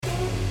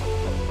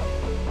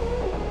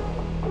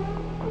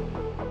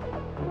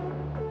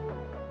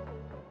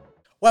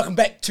Welcome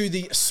back to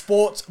the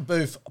Sports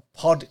Booth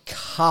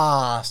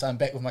podcast. I'm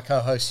back with my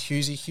co-host,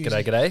 Hughesy.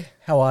 G'day.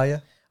 How are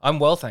you? I'm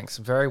well, thanks.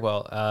 Very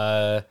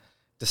well.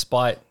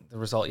 Despite the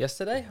result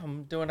yesterday,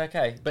 I'm doing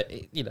okay. But,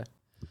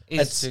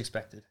 it's to be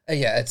expected.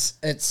 Yeah,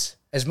 it's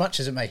as much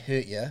as it may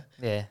hurt you,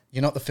 yeah,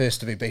 you're not the first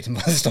to be beaten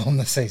by the Storm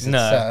this season.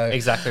 No, so,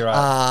 exactly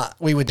right.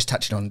 We were just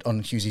touching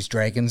on Hughesy's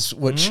Dragons,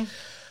 which,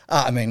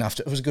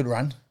 after it was a good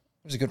run.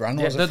 It was a good run.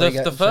 Yeah,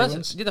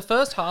 the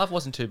first half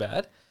wasn't too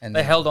bad. And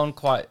they held on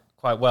quite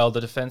well. The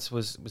defense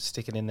was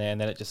sticking in there,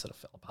 and then it just sort of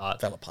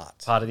fell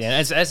apart. Part of the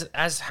end,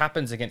 as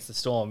happens against the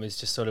Storm, is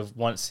just sort of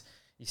once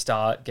you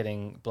start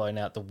getting blown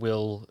out, the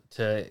will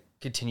to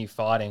continue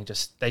fighting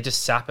they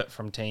just sap it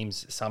from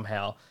teams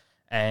somehow,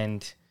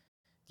 and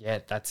yeah,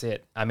 that's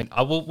it. I mean,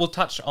 we'll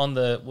touch on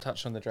the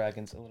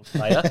Dragons a little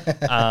later,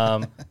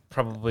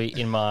 probably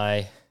in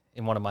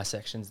one of my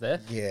sections there.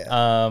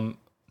 Yeah. And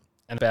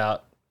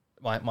about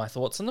my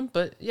thoughts on them,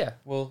 but yeah,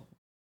 well.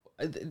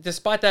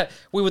 Despite that,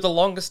 we were the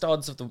longest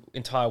odds of the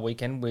entire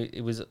weekend.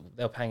 They were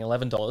paying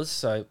 $11,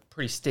 so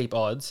pretty steep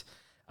odds.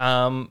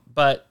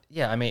 But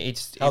yeah, I mean,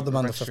 it's held them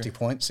under 50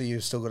 points, so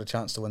you've still got a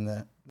chance to win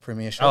the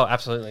premiership. Oh,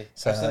 absolutely.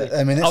 So, absolutely.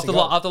 I mean, of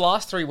the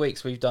last 3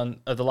 weeks we've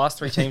done, of the last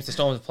three teams the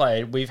Storm have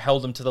played, we've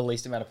held them to the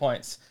least amount of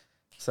points.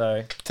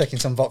 So ticking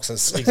some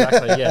boxes.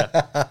 Exactly.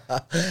 Yeah.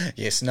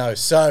 Yes. No.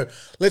 So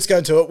let's go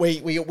into it.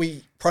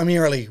 We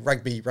primarily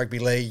rugby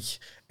league,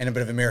 and a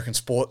bit of American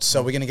sports.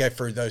 So we're going to go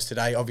through those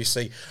today.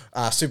 Obviously,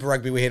 Super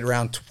Rugby, we had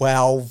around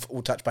 12.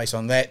 We'll touch base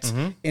on that.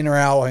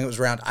 NRL, I think it was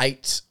around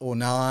 8 or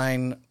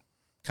 9.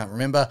 Can't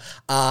remember.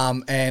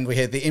 And we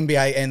had the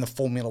NBA and the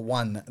Formula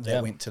 1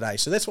 that went today.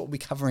 So that's what we'll be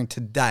covering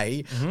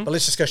today. But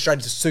let's just go straight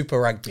into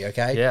Super Rugby,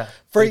 okay? Yeah.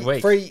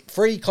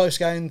 Three close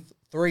games,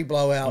 3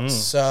 blowouts.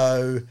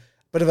 So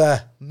bit of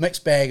a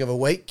mixed bag of a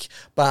week.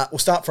 But we'll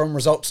start from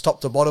results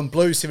top to bottom.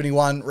 Blues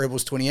 71,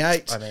 Rebels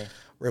 28. I mean,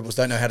 Rebels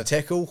don't know how to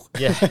tackle.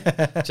 Yeah,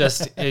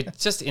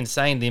 it's just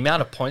insane. The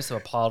amount of points that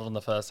were piled on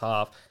the first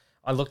half.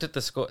 I looked at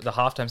the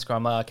halftime score.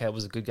 I'm like, okay, it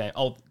was a good game.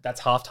 Oh,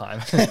 that's halftime.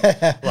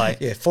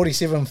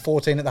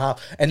 47-14 at the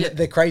half. And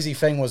the crazy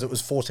thing was it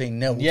was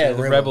 14-0. Yeah,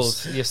 the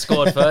Rebels. You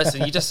scored first,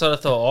 and you just sort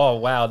of thought, oh,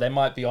 wow, they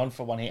might be on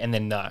for one here. And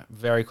then no,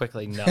 very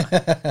quickly, no.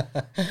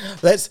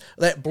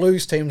 That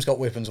Blues team's got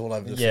weapons all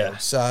over the field.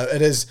 So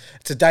it's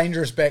a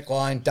dangerous back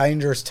line,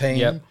 dangerous team.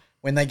 Yep.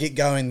 When they get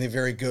going, they're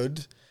very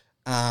good.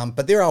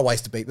 But there are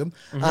ways to beat them.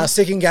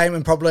 Second game,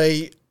 and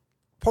probably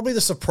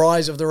the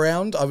surprise of the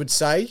round, I would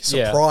say.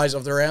 Surprise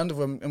of the round, if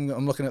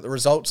I'm looking at the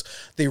results.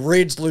 The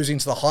Reds losing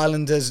to the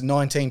Highlanders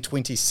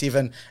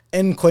 19-27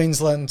 in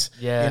Queensland.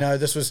 Yeah.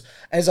 This was,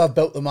 as I've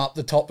built them up,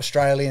 the top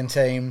Australian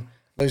team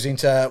losing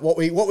to what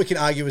we can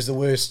argue is the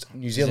worst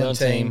New Zealand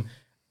team.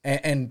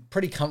 And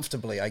pretty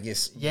comfortably, I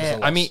guess. Yeah,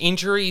 I mean,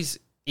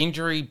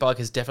 injury bug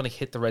has definitely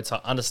hit the Reds. So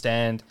I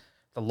understand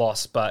the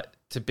loss, but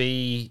to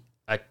be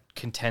a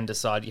contender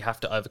side, you have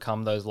to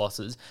overcome those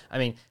losses. I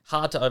mean,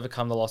 hard to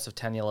overcome the loss of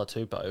Taniela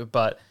Tupou,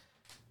 but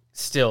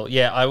still,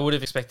 yeah, I would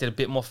have expected a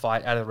bit more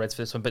fight out of the Reds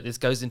for this one, but this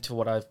goes into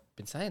what I've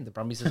been saying. The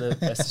Brumbies are the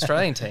best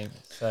Australian team.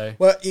 So,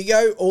 well, you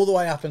go all the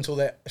way up until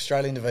that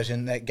Australian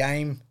division, that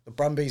game, the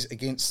Brumbies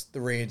against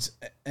the Reds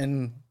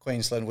in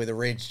Queensland, where the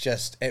Reds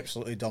just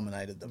absolutely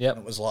dominated them. Yep.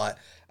 And it was like,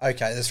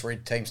 okay, this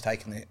Red team's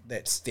taken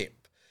that step.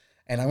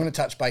 And I'm going to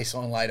touch base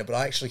on later, but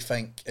I actually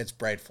think it's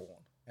Brad Thorne.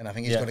 And I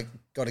think he's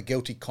got a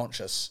guilty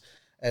conscience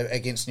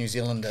against New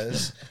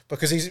Zealanders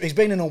because he's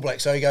been an All Black,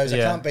 so he goes, I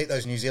can't beat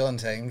those New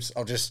Zealand teams.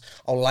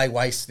 I'll lay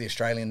waste to the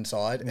Australian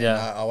side, and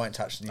I won't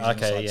touch the New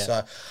Zealand side. Yeah.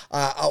 So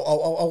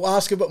I'll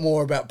ask a bit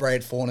more about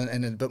Brad Thorne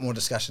and a bit more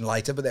discussion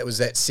later. But that was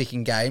that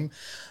second game.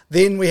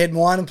 Then we had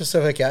Miami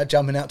Pacific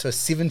jumping out to a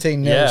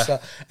 17-0. Yeah. So,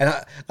 and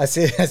I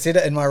said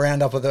it in my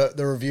roundup of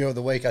the review of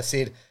the week. I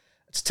said,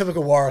 it's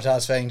typical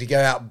Waratahs thing to go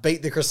out,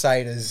 beat the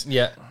Crusaders,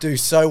 do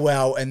so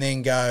well, and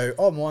then go,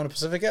 Moana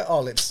Pacifica,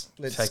 let's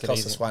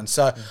cost this one.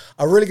 So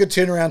a really good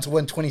turnaround to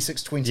win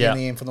 26-20 in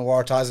the end from the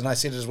Waratahs, and I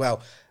said as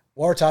well,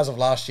 Waratahs of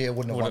last year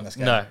wouldn't have won this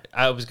game. No,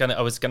 I was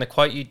gonna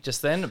quote you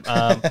just then.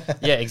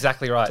 Yeah,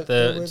 exact right. Took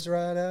the words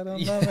right out of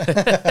my mouth.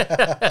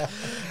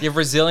 You have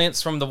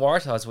resilience from the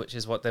Waratahs, which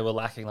is what they were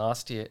lacking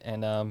last year,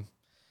 and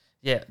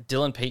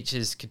Dylan Peach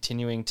is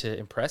continuing to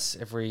impress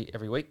every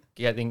week,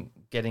 getting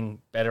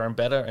better and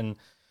better, and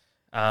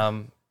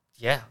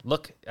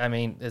look, I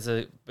mean, there's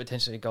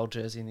potentially a gold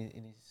jersey in his.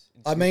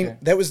 I mean,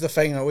 that was the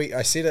thing.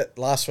 I said it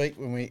last week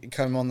when we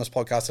came on this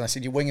podcast, and I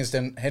said your wingers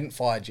hadn't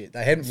fired yet.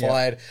 They hadn't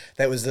fired.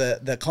 That was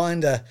the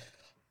kind of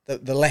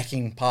the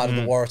lacking part of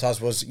the Waratahs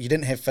was you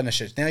didn't have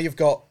finishers. Now you've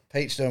got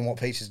Peach doing what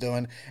Peach is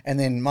doing, and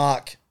then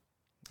Mark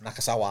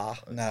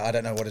Nakasawa. No, I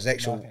don't know what his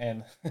actual... Mark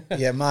N.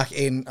 Mark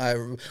N.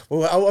 I'm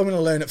going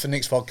to learn it for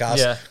next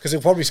podcast because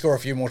he'll probably score a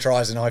few more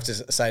tries and I have to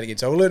say it again.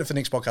 So we'll learn it for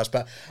next podcast.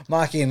 But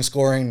Mark N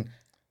scoring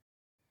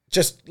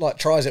just like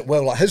tries it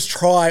well. Like his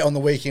try on the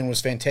weekend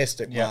was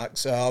fantastic, Mark.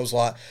 So I was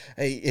like,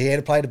 he had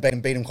a play to beat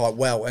and beat him quite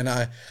well. And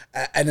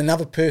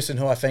another person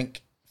who I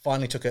think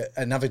finally took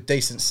another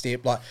decent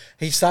step. Like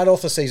he started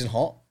off the season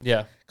hot.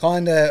 Yeah.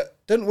 kind of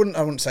I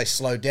wouldn't say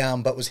slowed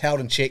down, but was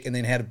held in check, and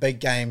then had a big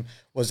game.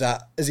 Was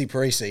Izzy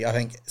Parisi, I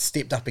think,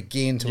 stepped up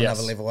again to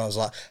another level. I was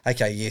like,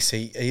 okay, yes,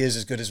 he is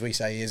as good as we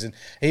say he is, and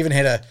he even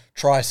had a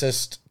try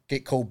assist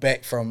get called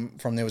back from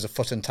there was a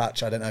foot in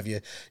touch. I don't know if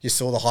you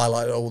saw the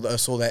highlight or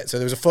saw that. So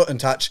there was a foot in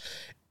touch.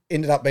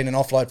 Ended up being an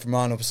offload from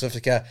NRL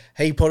Pacifica.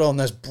 He put on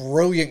this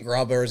brilliant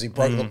grubber as he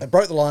broke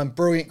the line,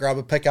 brilliant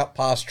grubber, pick up,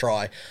 pass,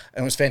 try,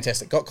 and it was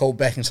fantastic. Got called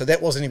back, and so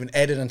that wasn't even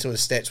added into his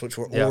stats, which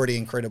were already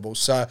incredible.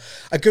 So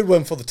a good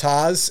win for the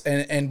Tars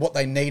and what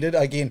they needed.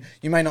 Again,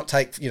 you may not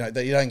take, you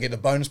don't get a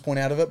bonus point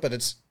out of it, but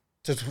it's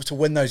to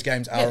win those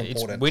games are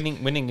important.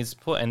 Winning is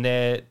important, and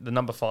they're the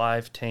number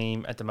 5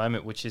 team at the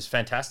moment, which is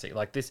fantastic.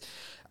 Like this,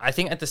 I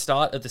think at the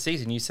start of the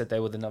season, you said they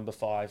were the number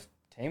 5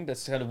 team.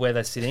 That's kind of where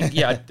they're sitting.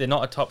 Yeah, they're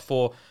not a top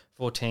 4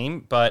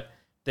 team, but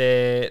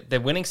they're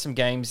winning some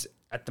games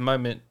at the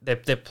moment.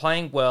 They're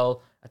playing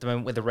well at the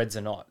moment where the Reds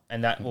are not,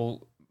 and that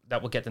will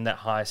get them that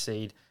higher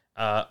seed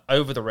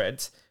over the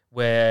Reds,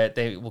 where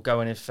they will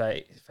go in and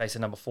face a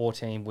number 4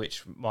 team,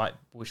 which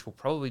will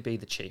probably be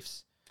the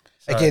Chiefs.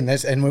 So, again,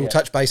 and we'll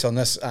touch base on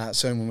this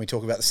soon when we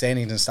talk about the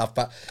standings and stuff,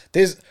 but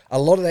there's a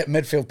lot of that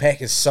midfield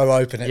pack is so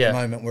open at the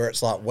moment where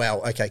it's like, wow,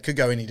 okay, could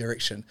go any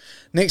direction.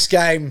 Next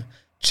game,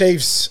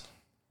 Chiefs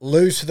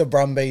lose to the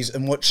Brumbies,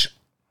 in which,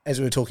 as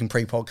we were talking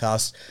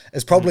pre-podcast,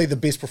 is probably the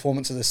best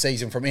performance of the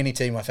season from any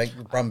team, I think,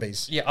 the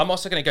Brumbies. Yeah, I'm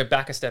also going to go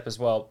back a step as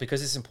well,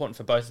 because it's important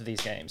for both of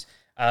these games.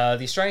 The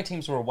Australian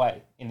teams were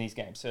away in these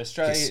games. So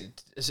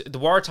the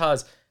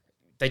Waratahs,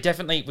 they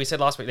definitely, we said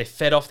last week, they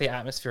fed off the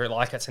atmosphere at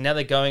Leichhardt. So now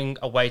they're going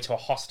away to a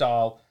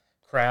hostile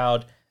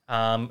crowd,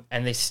 and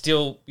they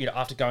still,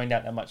 after going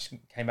down that much,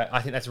 came back.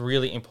 I think that's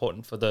really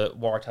important for the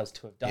Waratahs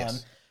to have done.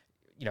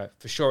 Yes.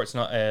 For sure it's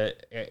not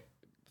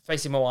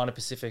facing Moana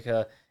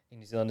Pacifica in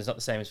New Zealand is not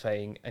the same as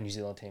playing a New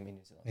Zealand team in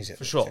New Zealand,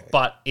 for sure. Exactly.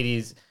 But it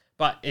is.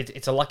 But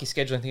it's a lucky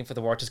scheduling thing for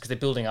the Waratahs because they're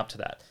building up to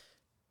that.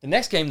 The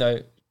next game,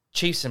 though,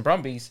 Chiefs and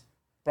Brumbies,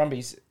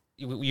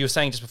 you were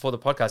saying just before the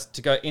podcast,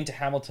 to go into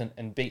Hamilton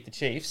and beat the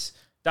Chiefs,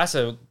 that's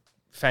a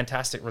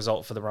fantastic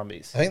result for the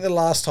Brumbies. I think the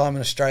last time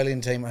an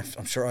Australian team,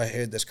 I'm sure I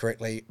heard this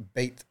correctly,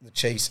 beat the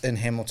Chiefs in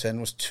Hamilton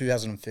was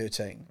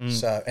 2013.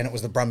 So, and it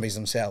was the Brumbies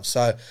themselves.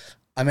 So,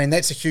 I mean,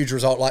 that's a huge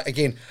result. Like,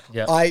 again,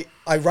 I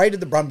rated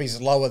the Brumbies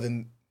lower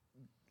than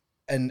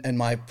in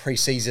my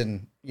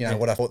pre-season,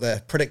 what I thought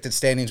the predicted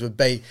standings would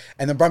be.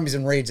 And the Brumbies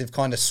and Reds have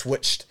kind of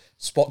switched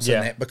spots in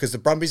that, because the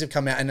Brumbies have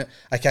come out and,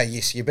 okay,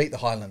 yes, you beat the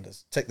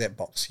Highlanders, tick that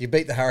box. You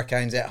beat the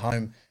Hurricanes at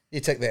home, you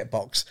tick that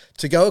box.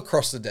 To go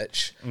across the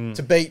ditch,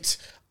 to beat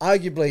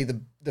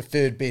arguably the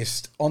third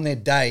best on their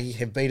day,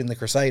 have beaten the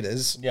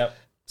Crusaders. Yep.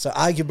 So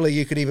arguably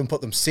you could even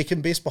put them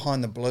second best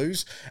behind the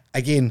Blues.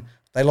 Again,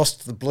 they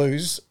lost to the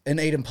Blues in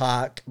Eden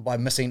Park by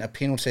missing a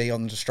penalty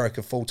on the stroke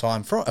of full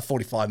time for a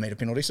 45-metre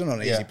penalty, so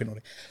not an easy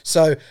penalty.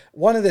 So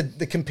one of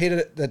the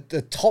competitor,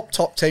 the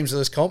top teams of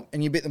this comp,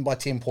 and you bet them by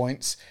 10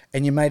 points,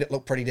 and you made it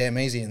look pretty damn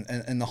easy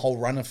in the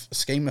whole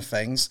scheme of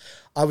things.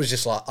 I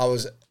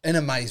was in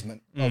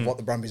amazement of what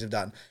the Brumbies have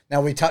done. Now,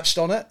 we touched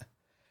on it.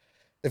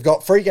 They've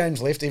got 3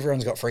 games left.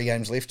 Everyone's got 3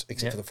 games left,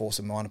 except for the Force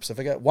and Moana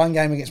Pacifica. 1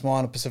 game against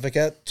Moana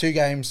Pacifica, 2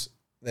 games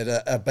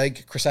that are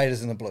big,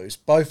 Crusaders and the Blues,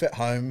 both at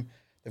home.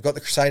 They've got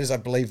the Crusaders, I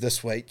believe,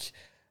 this week.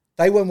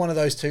 They win one of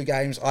those 2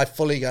 games, I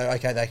fully go,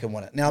 okay, they can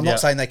win it. Now, I'm not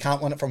saying they can't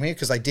win it from here,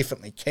 because they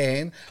definitely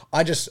can.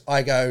 I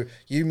go,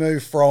 you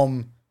move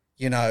from,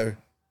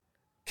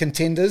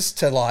 contenders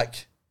to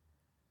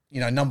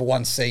number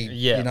 1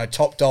 seed,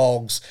 top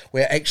dogs,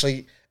 where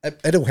actually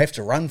it'll have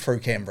to run through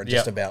Canberra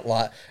just about.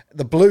 Like,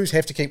 the Blues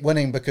have to keep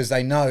winning because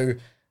they know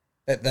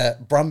that the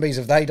Brumbies,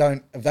 if they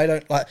don't,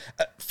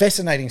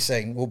 fascinating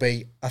scene will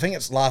be, I think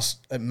it's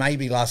last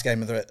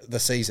game of the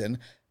season,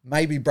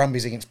 maybe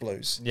Brumbies against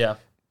Blues. Yeah.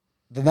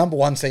 The number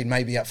 1 seed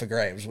may be up for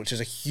grabs, which is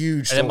a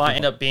huge... And it might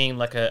end up being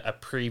like a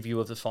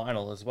preview of the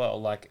final as well.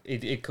 Like,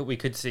 we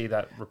could see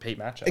that repeat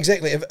matchup.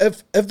 Exactly.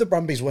 If the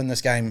Brumbies win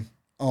this game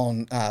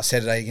on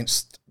Saturday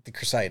against the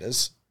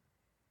Crusaders,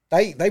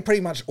 they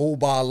pretty much all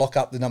bar lock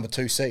up the number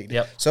 2 seed.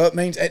 Yep. So it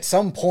means at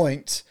some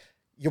point,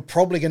 you're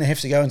probably going to have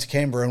to go into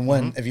Canberra and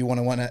win if you want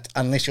to win it,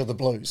 unless you're the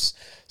Blues.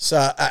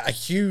 So a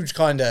huge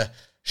kind of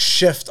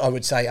shift, I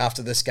would say,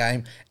 after this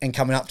game and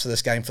coming up to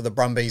this game for the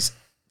Brumbies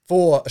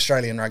for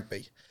Australian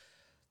rugby.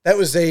 That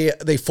was the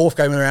 4th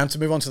game around. To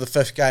move on to the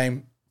 5th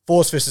game,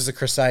 Force versus the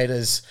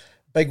Crusaders.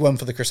 Big win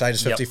for the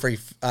Crusaders,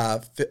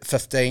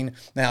 53-15.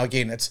 Now,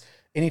 again, it's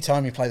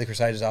anytime you play the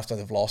Crusaders after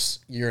they've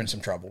lost, you're in some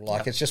trouble.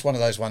 It's just one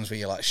of those ones where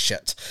you're like,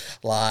 shit.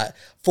 Like,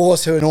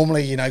 Force, who are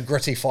normally,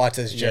 gritty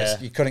fighters,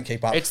 you couldn't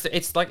keep up. It's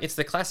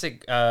the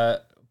classic,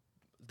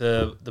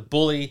 the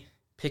bully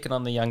picking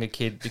on the younger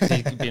kid because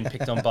he's been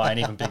picked on by an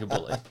even bigger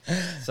bully.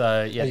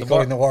 So, yeah. You're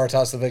calling the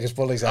Waratahs the biggest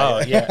bullies,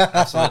 are you? Yeah,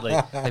 absolutely.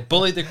 They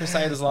bullied the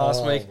Crusaders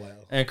last week. Wow.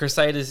 And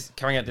Crusaders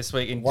coming out this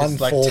week and just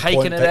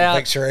taking it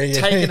out.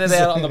 Taking it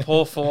out on the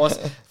poor Force.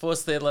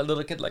 Force their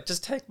little kid,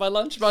 just take my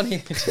lunch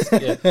money.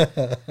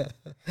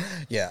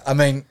 Yeah, I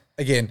mean,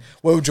 again,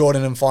 Will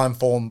Jordan in fine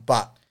form,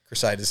 but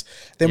Crusaders.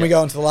 Then we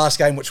go into the last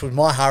game, which was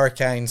my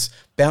Hurricanes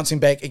bouncing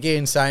back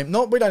again, saying,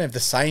 we don't have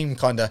the same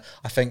kind of,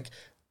 I think,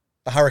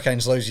 the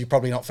Hurricanes lose, you're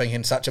probably not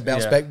thinking such a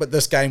bounce back, but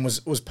this game was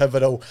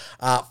pivotal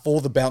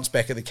for the bounce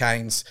back of the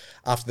Canes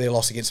after their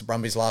loss against the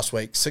Brumbies last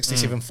week,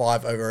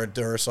 67-5 over a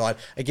Drua side.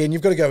 Again,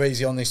 you've got to go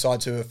easy on these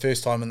sides who are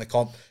first time in the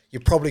comp.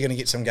 You're probably going to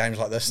get some games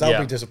like this.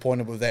 They'll be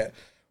disappointed with that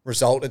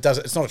result.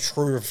 It's not a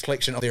true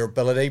reflection of their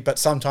ability, but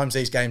sometimes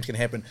these games can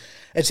happen.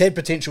 It's had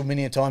potential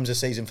many a times this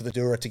season for the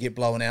Drua to get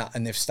blown out,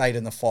 and they've stayed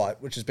in the fight,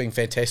 which has been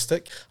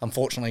fantastic.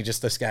 Unfortunately,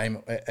 just this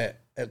game,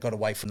 it got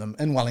away from them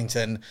in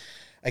Wellington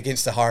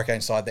against the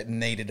Hurricane side that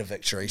needed a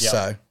victory.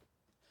 So,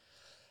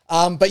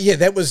 but yeah,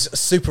 that was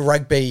Super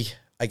Rugby,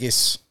 I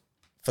guess,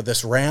 for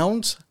this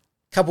round.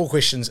 Couple of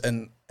questions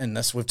in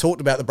this. We've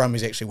talked about the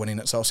Brumbies actually winning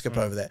it, so I'll skip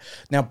over that.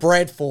 Now,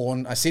 Brad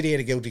Thorne, I said he had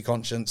a guilty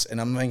conscience,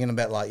 and I'm thinking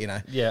about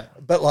a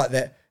bit like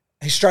that.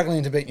 He's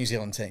struggling to beat New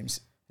Zealand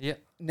teams. Yeah.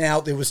 Now,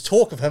 there was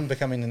talk of him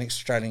becoming the next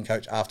Australian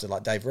coach after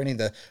Dave Rennie,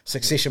 the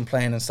succession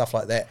plan and stuff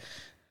like that.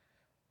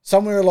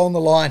 Somewhere along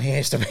the line, he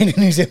has to beat a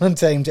New Zealand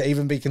team to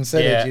even be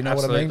considered. You know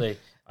absolutely. What I mean?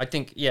 I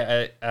think,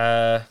 I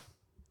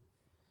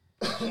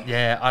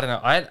don't know.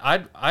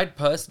 I'd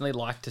personally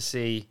like to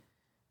see.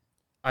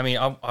 I mean,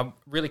 I'm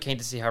really keen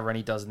to see how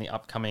Rennie does in the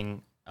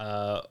upcoming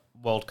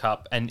World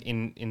Cup and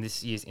in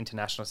this year's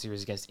international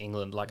series against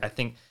England. I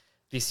think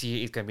this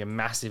year is going to be a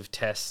massive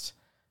test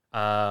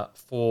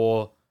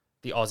for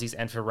the Aussies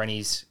and for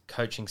Rennie's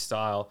coaching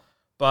style.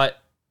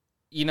 But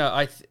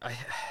I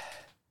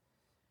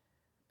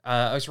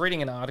was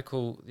reading an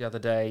article the other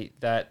day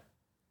that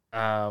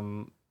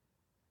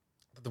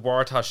the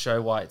Waratahs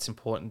show why it's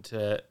important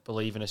to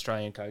believe in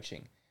Australian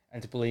coaching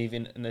and to believe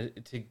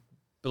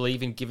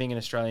in giving an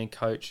Australian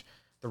coach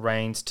the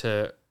reins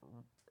to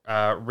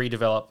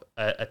redevelop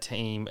a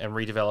team and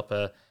redevelop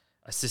a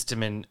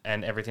system and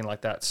everything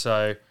like that.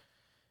 So,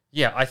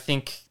 yeah, I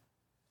think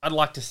I'd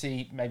like to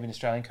see maybe an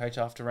Australian coach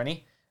after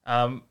Rennie.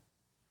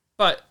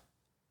 But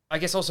I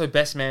guess also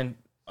best man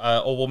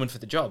or woman for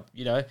the job.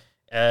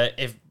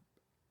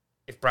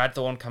 If Brad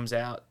Thorne comes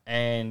out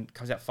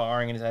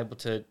firing and is able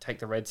to take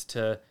the Reds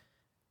to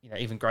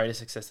even greater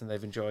success than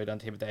they've enjoyed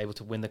until they're able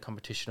to win the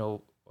competition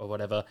or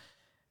whatever,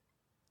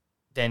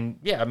 then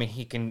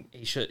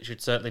he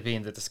should certainly be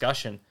in the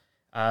discussion.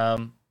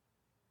 The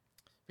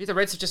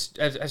Reds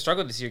have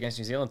struggled this year against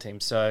New Zealand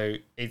teams, so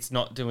it's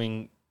not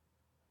doing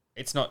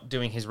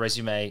his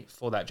resume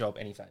for that job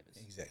any favours.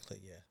 Exactly,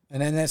 yeah.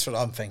 And then that's what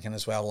I'm thinking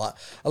as well.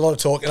 A lot of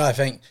talk, and I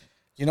think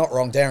you're not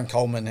wrong. Darren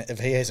Coleman, if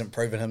he hasn't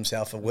proven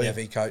himself a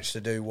worthy coach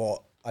to do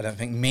what I don't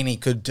think many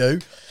could do,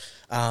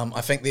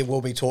 I think there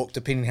will be talk,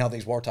 depending how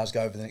these Waratahs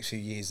go over the next few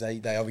years.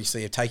 They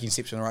obviously are taking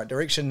steps in the right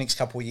direction next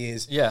couple of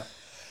years. Yeah.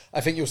 I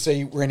think you'll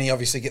see Rennie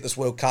obviously get this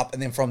World Cup,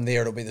 and then from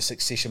there it'll be the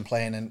succession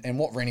plan and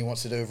what Rennie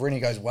wants to do. If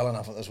Rennie goes well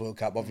enough at this World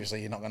Cup,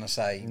 obviously you're not going to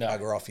say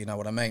bugger off, you know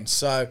what I mean?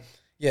 So,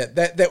 yeah,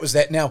 that was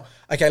that. Now,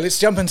 okay, let's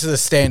jump into the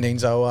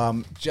standings.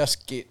 I'll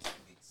just get...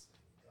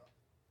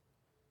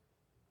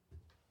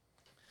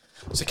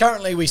 So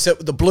currently we sit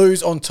with the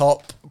Blues on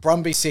top,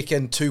 Brumbies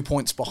second, 2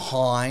 points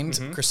behind,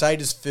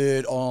 Crusaders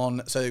third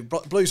on, so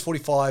Blues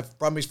 45,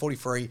 Brumbies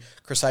 43,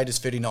 Crusaders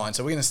 39.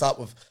 So we're going to start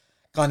with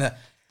kind of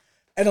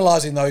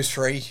analysing those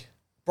three.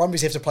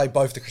 Brumbies have to play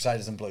both the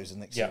Crusaders and Blues in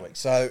the next 2 weeks.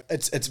 So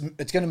it's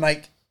going to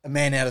make a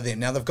man out of them.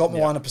 Now they've got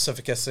Moana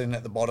Pacifica sitting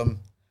at the bottom.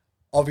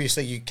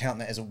 Obviously you count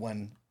that as a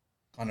win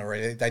kind of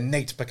really. They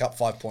need to pick up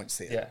 5 points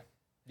there.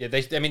 Yeah.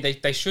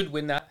 They should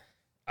win that.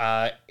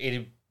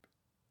 It'd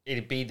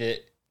be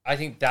the... I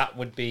think that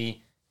would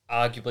be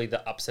arguably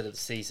the upset of the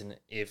season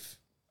if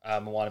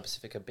Moana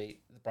Pacifica beat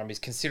the Brumbies,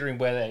 considering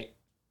where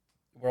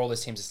all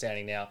those teams are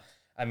standing now.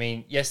 I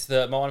mean, yes,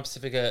 the Moana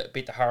Pacifica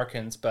beat the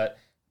Hurricanes, but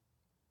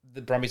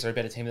the Brumbies are a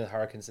better team than the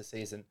Hurricanes this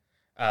season.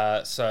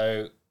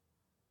 So,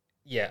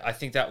 yeah, I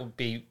think that would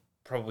be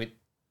probably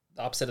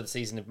the upset of the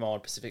season if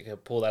Moana Pacifica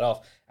pull that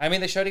off. I mean,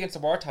 they showed against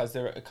the Waratahs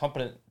they're a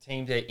competent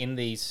team. They're in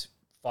these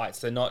fights.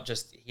 They're not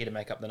just here to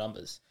make up the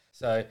numbers.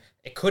 So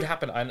it could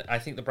happen. I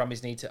think the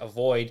Brumbies need to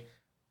avoid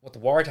what the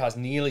Waratahs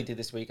nearly did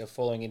this week of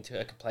falling into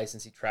a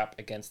complacency trap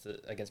against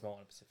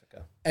Moana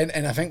Pacifica.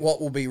 And I think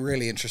what will be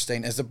really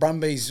interesting is the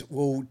Brumbies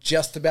will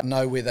just about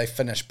know where they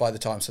finish by the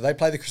time. So they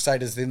play the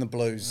Crusaders, then the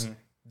Blues,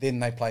 then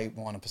they play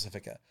Moana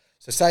Pacifica.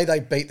 So say they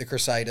beat the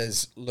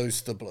Crusaders,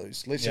 lose the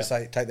Blues. Let's just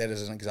say take that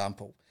as an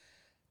example.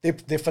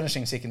 They're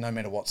finishing second no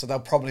matter what. So they'll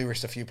probably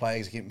rest a few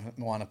players against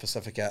Moana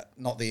Pacifica,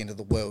 not the end of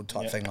the world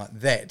type thing like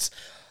that.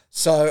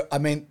 So, I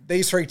mean,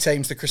 these three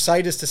teams, the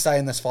Crusaders to stay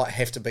in this fight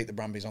have to beat the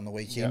Brumbies on the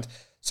weekend. Yeah.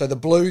 So the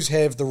Blues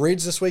have the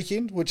Reds this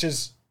weekend, which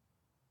is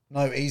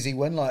no easy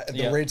win.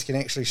 The Reds can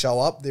actually show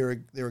up. They're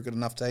a good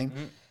enough team.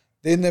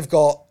 Then they've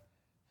got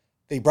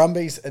the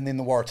Brumbies and then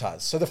the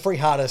Waratahs. So the three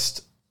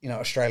hardest,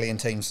 Australian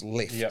teams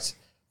left. Yep.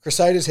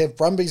 Crusaders have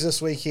Brumbies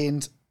this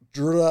weekend,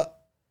 Drua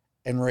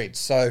and Reds.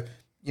 So,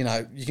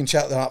 you can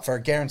shout them up for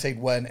a guaranteed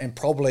win and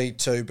probably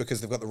two because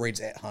they've got the Reds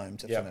at home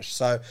to finish.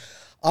 So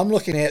I'm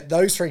looking at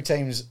those three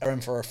teams are in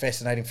for a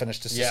fascinating finish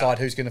to decide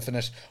who's going to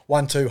finish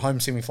 1-2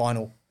 home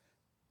semi-final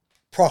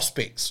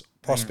prospects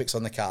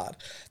on the card.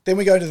 Then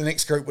we go to the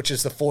next group, which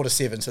is the 4 to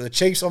 7. So the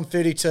Chiefs on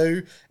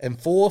 32 and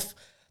 4th,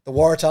 the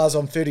Waratahs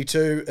on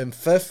 32 and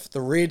 5th,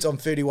 the Reds on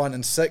 31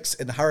 and 6th,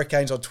 and the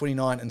Hurricanes on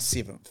 29 and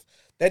 7th.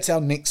 That's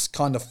our next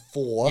kind of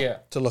 4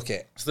 to look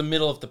at. It's the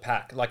middle of the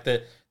pack, like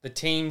the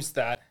teams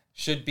that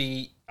should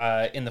be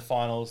in the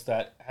finals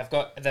that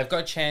they've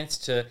got a chance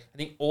to. I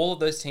think all of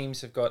those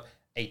teams have got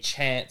a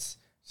chance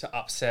to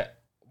upset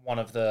one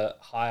of the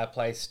higher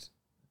placed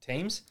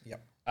teams.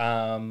 Yep.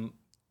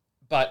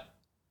 But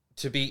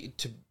to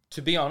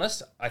be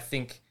honest, I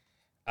think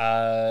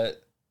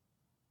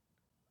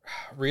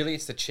really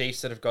it's the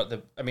Chiefs that have got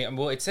the. I mean,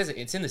 well, it says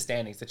it's in the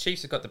standings. The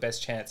Chiefs have got the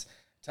best chance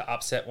to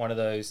upset one of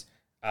those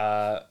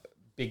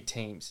big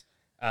teams.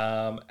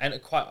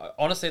 And quite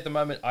honestly, at the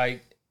moment,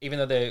 even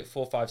though they're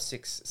 4, 5,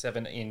 6,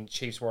 7 in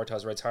Chiefs,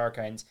 Waratahs, Reds,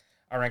 Hurricanes,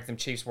 I rank them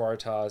Chiefs,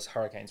 Waratahs,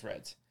 Hurricanes,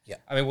 Reds. Yeah.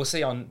 I mean, we'll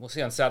see on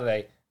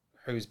Saturday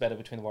who's better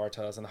between the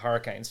Waratahs and the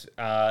Hurricanes.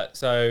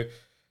 So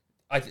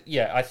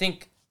I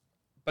think,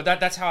 but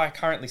that's how I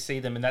currently see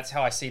them, and that's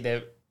how I see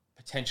their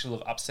potential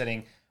of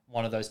upsetting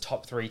one of those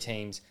top 3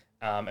 teams,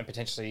 and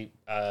potentially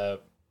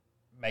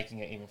making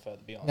it even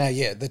further beyond. Now,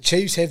 the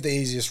Chiefs have the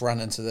easiest run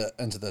into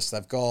this.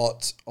 They've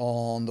got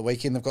on the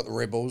weekend. They've got the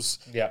Rebels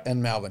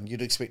in Melbourne.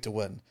 You'd expect to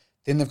win.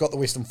 Then they've got the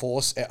Western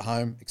Force at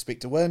home.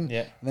 Expect to win.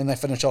 Yeah. And then they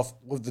finish off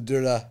with the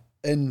Drua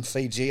in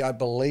Fiji, I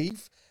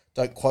believe.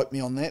 Don't quote me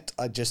on that.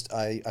 I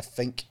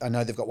think I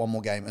know they've got one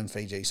more game in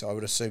Fiji, so I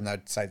would assume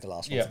they'd save the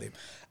last one for them.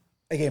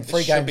 Again,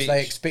 3 games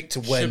they expect to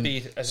win. Should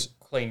be a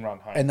clean run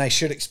home. And they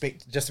should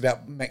expect just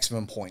about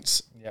maximum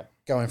points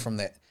going from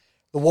that.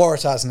 The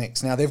Waratahs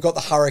next. Now, they've got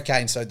the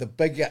Hurricanes, so the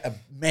big,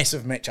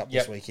 massive matchup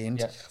this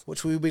weekend,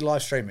 which we will be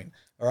live streaming.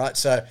 All right,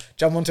 so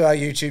jump onto our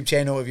YouTube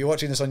channel. If you're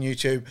watching this on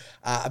YouTube,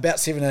 about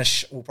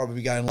 7-ish, we'll probably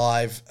be going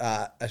live,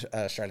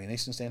 Australian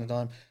Eastern Standard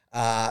Time,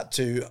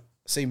 to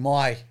see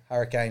my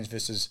Hurricanes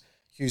versus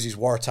Hughes's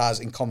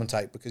Waratahs and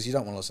commentate, because you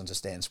don't want to listen to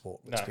Stan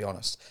Sport, let's be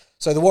honest.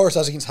 So the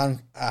Waratahs against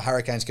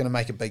Hurricanes going to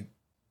make a big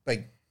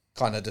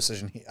kind of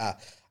decision here,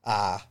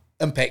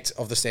 impact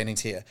of the standings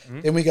here.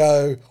 Mm-hmm. Then we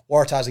go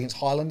Waratahs against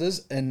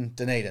Highlanders in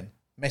Dunedin.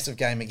 Massive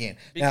game again.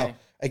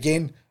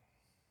 Again,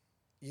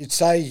 you'd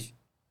say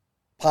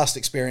past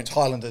experience,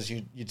 Highlanders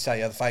you'd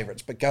say are the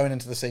favourites, but going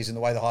into the season,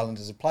 the way the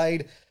Highlanders have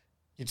played,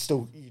 you'd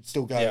still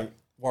go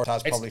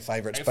Waratahs probably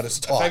favourites, but it's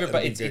tight.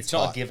 But it's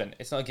not a given.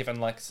 It's not a given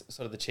like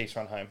sort of the Chiefs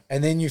run home.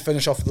 And then you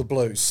finish off with the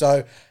Blues.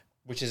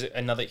 Which is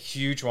another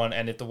huge one.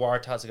 And if the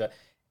Waratahs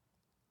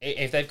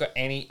if they've got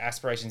any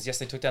aspirations, yes,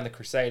 they took down the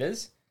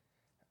Crusaders,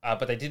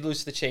 but they did lose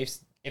to the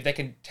Chiefs. If they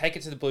can take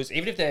it to the Blues,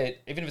 even if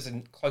it's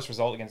a close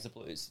result against the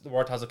Blues, the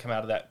Waratahs will come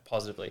out of that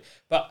positively.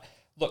 But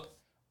look,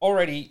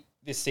 already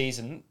this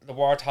season, the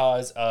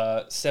Waratahs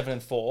are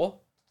 7-4.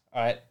 All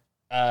right,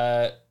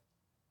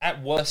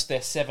 at worst they're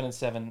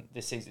 7-7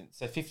 this season,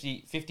 so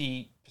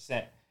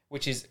 50%,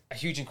 which is a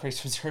huge increase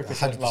from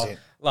 0%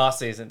 last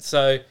season.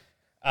 So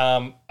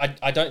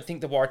I don't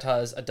think the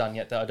Waratahs are done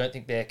yet, though. I don't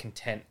think they're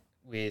content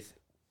with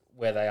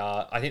where they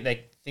are. I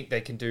think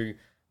they can do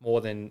more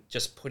than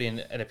just put in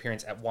an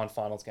appearance at one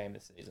finals game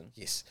this season.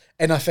 Yes.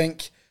 And I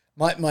think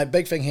my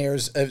big thing here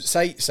is,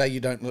 say you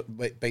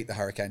don't beat the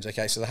Hurricanes,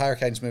 okay? So the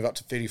Hurricanes move up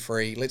to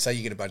 33. Let's say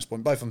you get a bonus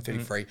point. Both on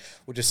 33.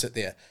 We'll just sit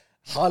there.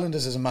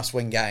 Highlanders is a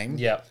must-win game.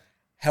 Yeah.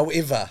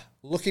 However,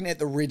 looking at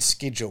the Reds'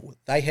 schedule,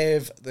 they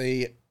have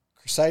the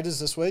Crusaders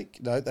this week.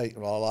 No, they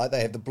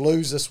have the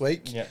Blues this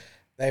week. Yeah.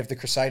 They have the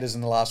Crusaders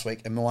in the last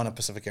week, and Moana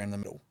Pacifica in the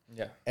middle.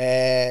 Yeah.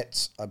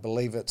 I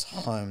believe it's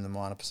home, the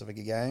Moana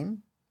Pacifica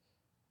game.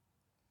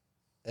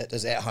 It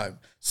is at home.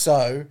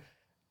 So,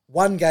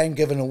 one game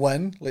given a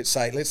win,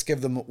 let's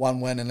give them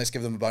one win and let's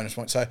give them a bonus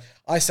point. So,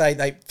 I say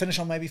they finish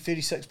on maybe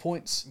 36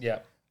 points. Yeah.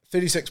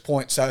 36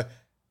 points. So,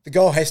 the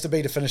goal has to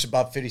be to finish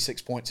above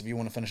 36 points if you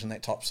want to finish in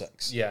that top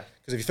 6. Yeah.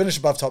 Because if you finish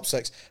above top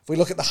 6, if we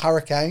look at the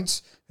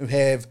Hurricanes, who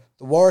have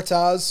the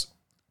Waratahs,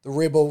 the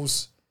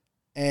Rebels,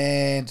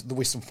 and the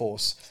Western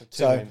Force.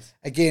 So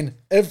again,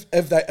 if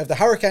the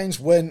Hurricanes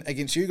win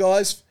against you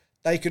guys,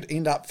 they could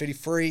end up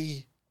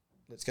 33,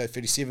 let's go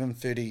 37,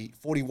 30,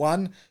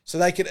 41. So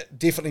they could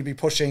definitely be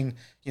pushing,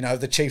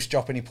 the Chiefs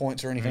drop any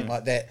points or anything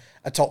like that,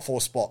 a top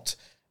 4 spot.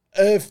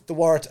 If the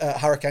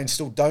Hurricanes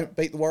still don't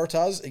beat the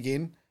Waratahs,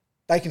 again,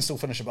 they can still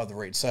finish above the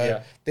Reds.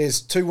 So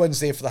there's 2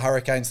 wins there for the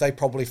Hurricanes. They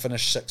probably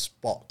finish 6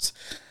 spots.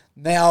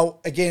 Now,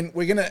 again,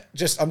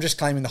 I'm just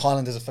claiming the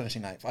Highlanders are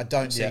finishing 8th. I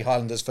don't see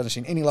Highlanders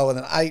finishing any lower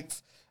than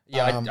 8th.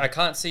 Yeah, I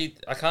can't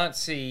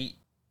see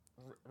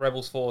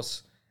Rebels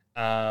Force,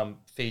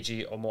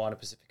 Fiji or Moana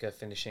Pacifica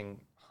finishing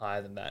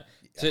higher than that.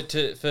 Yeah.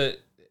 For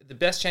the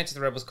best chance of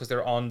the Rebels, because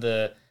they're on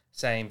the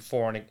same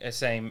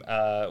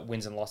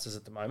wins and losses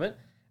at the moment.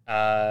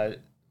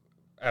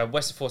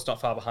 Western Force not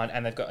far behind,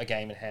 and they've got a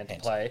game in hand to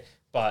play.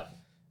 But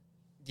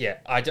yeah,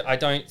 I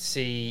don't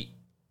see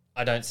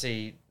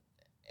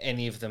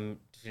any of them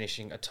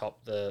finishing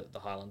atop the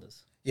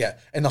Highlanders. Yeah,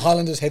 and the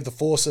Highlanders have the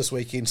Force this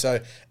weekend, so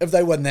if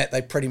they win that,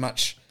 they pretty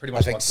much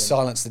I think,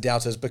 silence the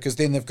doubters, because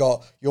then they've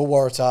got your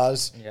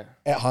Waratahs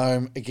at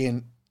home.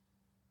 Again,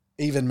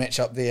 even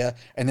matchup there,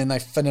 and then they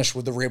finish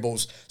with the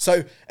Rebels.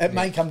 So it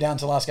may come down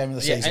to last game of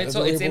the season.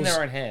 And it's in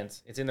their own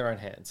hands. It's in their own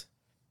hands.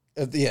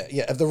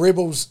 If the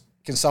Rebels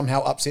can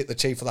somehow upset the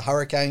Chief of the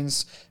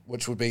Hurricanes,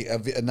 which would be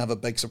another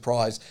big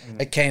surprise,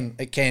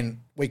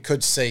 we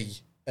could see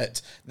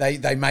it.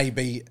 They may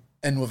be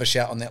in with a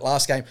shout on that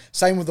last game.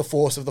 Same with the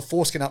Force. If the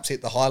Force can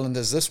upset the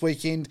Highlanders this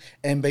weekend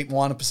and beat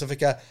Moana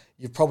Pacifica,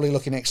 you're probably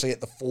looking actually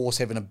at the Force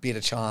having a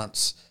better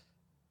chance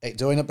at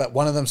doing it, but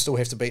one of them still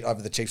have to beat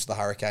over the Chiefs of the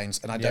Hurricanes,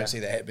 and I don't see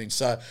that happening.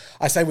 So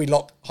I say we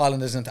lock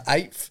Highlanders into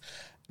 8th.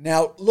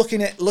 Now,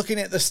 looking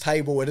at this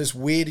table, it is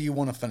where do you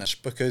want to finish?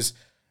 Because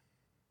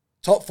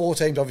top 4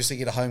 teams obviously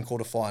get a home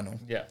quarter final.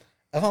 Yeah.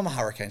 If I'm a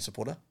Hurricane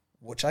supporter,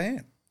 which I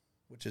am,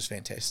 which is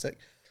fantastic,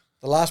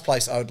 the last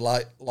place I would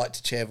like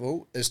to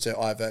travel is to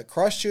either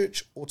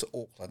Christchurch or to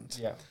Auckland.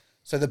 Yeah.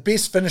 So the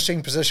best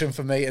finishing position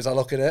for me as I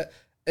look at it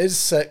is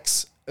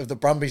 6 if the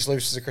Brumbies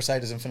lose to the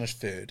Crusaders and finish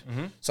 3rd.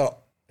 Mm-hmm. So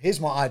here's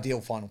my ideal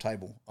final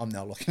table. I'm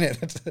now looking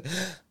at it.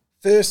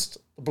 First,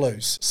 the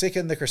Blues.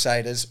 Second, the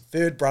Crusaders.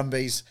 Third,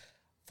 Brumbies.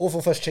 4th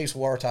or 5th, Chiefs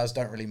or Waratahs,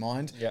 don't really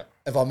mind. Yeah.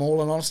 If I'm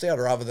all in honesty, I'd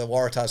rather the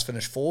Waratahs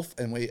finish 4th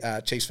and we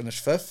Chiefs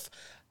finish 5th.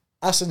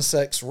 Us in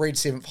 6th, Reed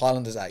 7th,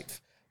 Highlanders 8th.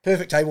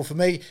 Perfect table for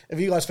me. If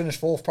you guys finish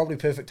 4th, probably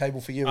perfect table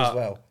for you as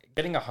well.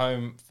 Getting a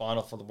home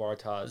final for the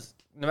Waratahs,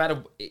 no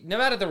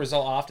matter the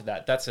result after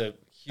that, that's a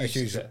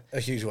huge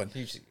win.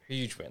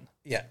 Huge win.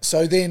 Yeah.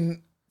 So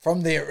then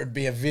from there, it would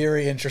be a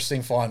very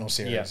interesting final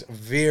series. Yeah. A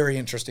very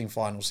interesting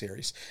final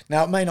series.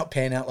 Now, it may not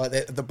pan out like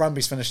that. If the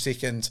Brumbies finish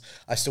 2nd,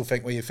 I still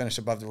think we finish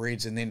above the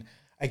Reds. And then,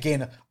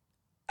 again,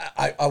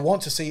 I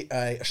want to see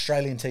an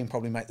Australian team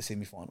probably make the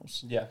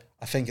semi-finals. Yeah.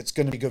 I think it's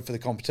going to be good for the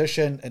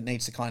competition. It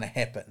needs to kind of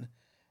happen.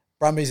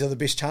 Brumbies are the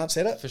best chance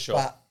at it. For sure.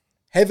 But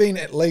having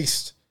at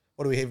least,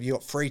 what do we have? You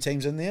got 3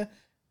 teams in there.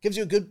 Gives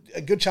you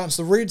a good chance.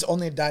 The Reds on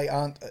their day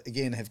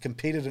have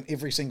competed in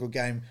every single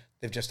game.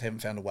 They just haven't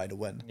found a way to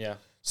win. Yeah.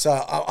 So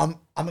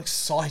I'm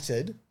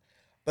excited,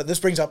 but this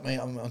brings up me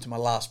onto my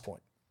last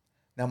point.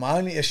 Now, my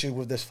only issue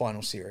with this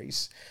final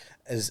series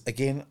is,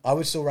 again, I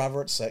would still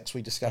rather at 6.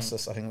 We discussed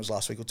this, I think it was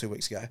last week or 2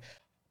 weeks ago.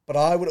 But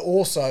I would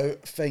also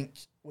think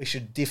we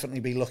should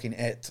definitely be looking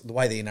at the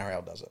way the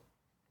NRL does it.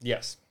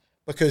 Yes.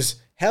 Because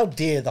how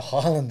dare the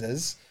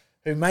Highlanders,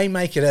 who may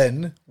make it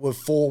in with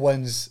 4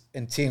 wins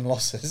and 10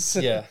 losses,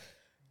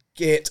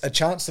 get a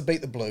chance to beat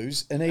the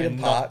Blues in Eden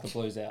Park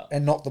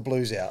and knock the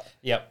Blues out.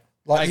 Yep.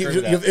 Like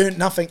you've earned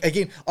nothing.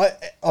 Again,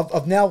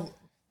 I've now,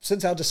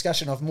 since our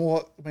discussion, I've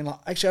more been like,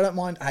 actually, I don't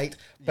mind 8,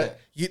 but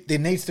there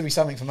needs to be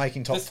something for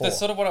making top 4. That's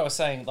sort of what I was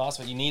saying last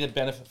week. You need a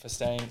benefit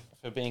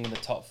for being in the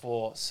top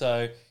 4.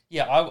 So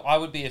yeah, I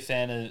would be a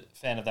fan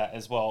of that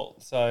as well.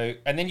 So,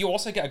 and then you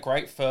also get a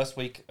great first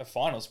week of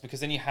finals, because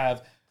then you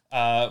have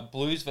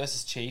Blues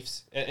versus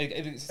Chiefs.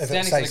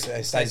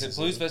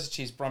 Blues versus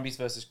Chiefs, Brumbies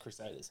versus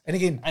Crusaders. And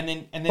again, and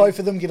then both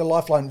of them get a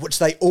lifeline, which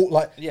they all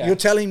like. Yeah. You're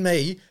telling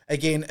me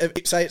again,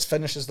 if, say it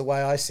finishes the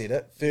way I said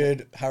it,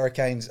 3rd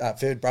Hurricanes,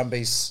 3rd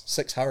Brumbies,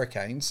 6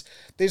 Hurricanes.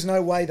 There's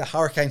no way the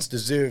Hurricanes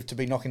deserve to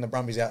be knocking the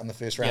Brumbies out in the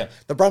first round. Yeah.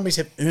 The Brumbies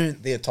have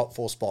earned their top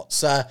 4 spots.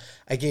 So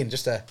again,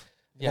 just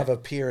another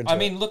peer into. I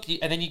mean, look,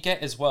 and then you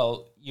get as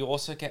well. You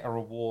also get a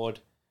reward.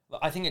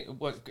 I think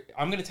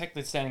I'm going to take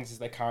the standings as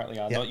they currently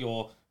are, not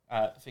your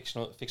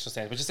fictional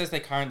standings, but just as they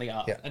currently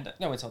are. Yeah. And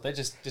no, it's not. They're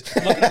just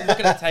look at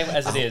the table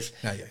as it is.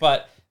 No, yeah.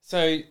 But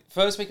so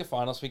first week of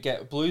finals, we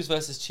get Blues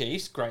versus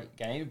Chiefs, great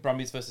game.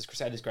 Brumbies versus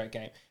Crusaders, great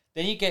game.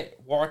 Then you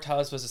get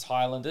Waratahs versus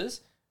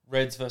Highlanders,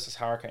 Reds versus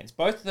Hurricanes.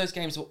 Both of those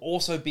games will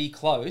also be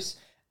close,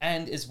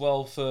 and as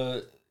well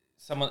for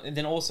someone. And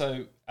then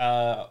also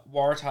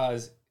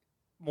Waratahs.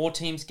 More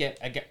teams get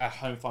a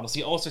home final. So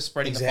you're also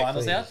spreading the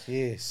finals out.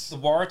 Yes. The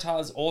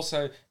Waratahs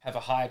also have a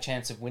higher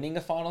chance of winning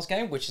the finals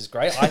game, which is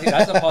great. I think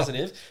that's a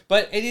positive.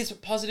 But it is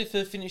positive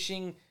for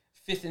finishing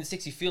 5th and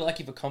 6th. You feel like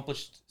you've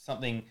accomplished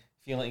something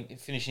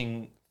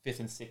finishing 5th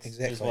and 6th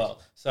as well.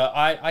 So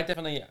I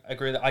definitely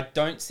agree that I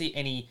don't see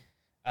any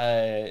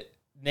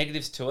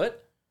negatives to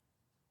it.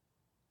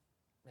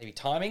 Maybe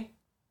timing.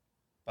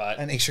 But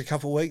an extra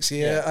couple of weeks,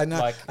 I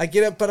know. I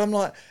get it, but I'm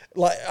like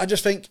I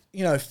just think,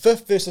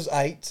 5th versus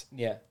 8th,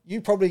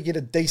 you probably get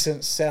a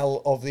decent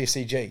sell of the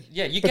SCG.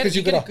 Yeah, you get a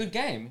good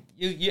game.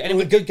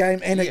 A good game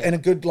and a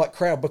good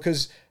crowd,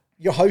 because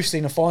you're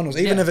hosting a finals,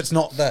 even if it's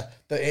not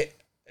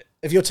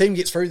if your team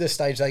gets through this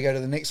stage, they go to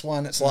the next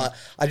one. It's like,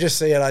 I just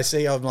see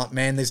it. I'm like,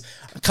 man, there's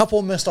a couple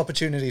of missed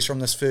opportunities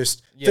from this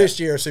first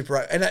year of Super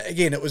Rugby. And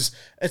again,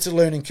 it's a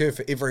learning curve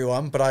for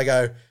everyone. But I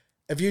go,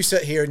 if you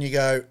sit here and you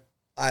go,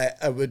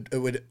 it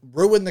would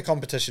ruin the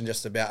competition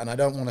just about, and I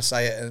don't want to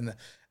say it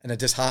in a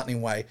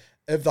disheartening way.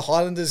 If the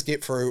Highlanders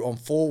get through on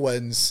 4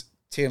 wins,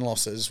 10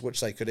 losses,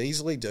 which they could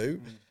easily do,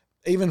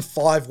 even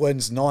 5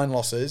 wins, 9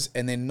 losses,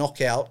 and then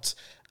knock out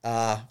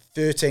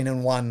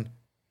 13-1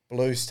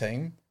 Blues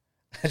team,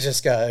 I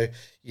just go,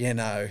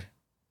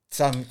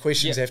 some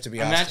questions have to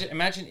be asked.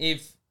 Imagine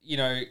if,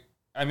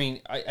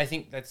 I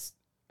think that's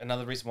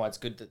another reason why it's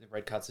good that the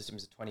red card system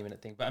is a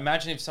 20-minute thing. But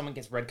imagine if someone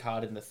gets red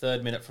carded in the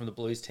 3rd minute from the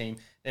Blues team,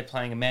 they're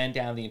playing a man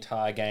down the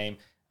entire game,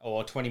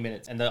 or 20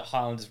 minutes, and the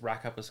Highlanders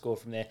rack up a score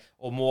from there,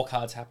 or more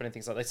cards happen and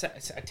things like that.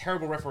 It's a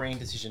terrible refereeing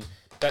decision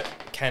that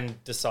can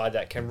decide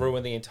that, can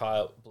ruin the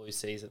entire Blues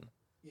season.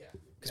 Yeah.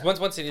 Because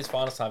once it is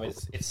finals time,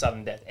 it's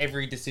sudden death.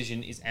 Every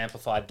decision is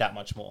amplified that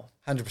much more.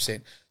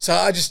 100%. So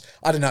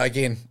I don't know.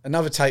 Again,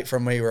 another take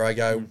from me where I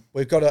go,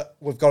 we've got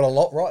a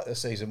lot right this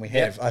season. We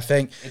have. I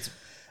think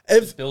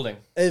it's building.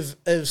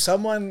 If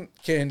someone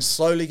can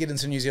slowly get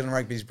into New Zealand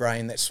rugby's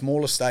brain that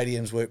smaller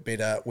stadiums work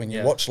better when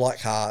you watch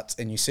like Hearts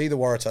and you see the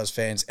Waratahs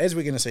fans, as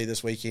we're going to see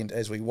this weekend,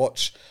 as we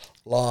watch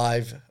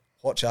live,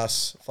 watch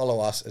us,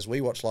 follow us as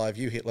we watch live.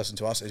 You hit listen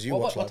to us as you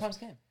watch live. What time's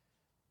the game?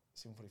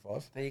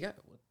 7:45. There you go.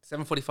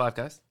 7:45,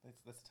 guys.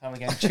 That's the time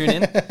again. Tune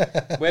in.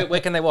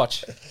 Where can they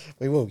watch?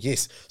 We will,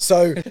 yes.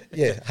 So,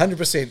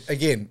 100%.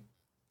 Again,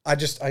 I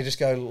just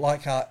go,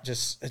 Leichhardt,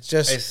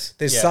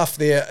 there's stuff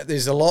there.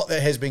 There's a lot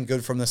that has been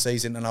good from the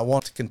season, and I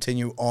want to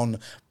continue on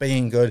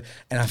being good,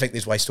 and I think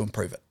there's ways to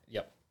improve it.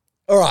 Yep.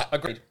 All right.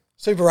 Agreed.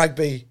 Super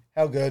Rugby,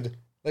 how good.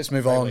 Let's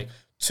move on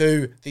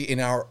to the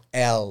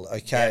NRL,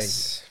 okay?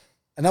 Yes.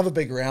 Another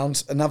big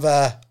round.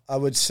 Another, I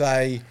would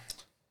say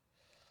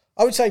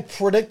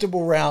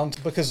predictable round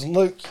because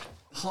Luke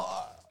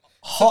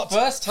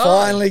first time.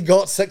 finally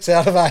got 6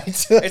 out of 8.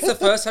 It's the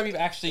first time you've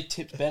actually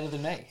tipped better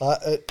than me.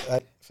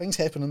 Things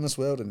happen in this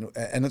world,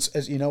 and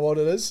it's you know what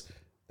it is?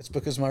 It's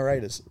because of my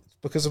Raiders. It's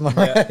because of my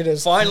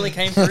Raiders. Finally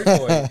came through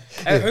for you.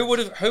 And who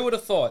would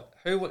have thought?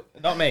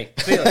 Not me,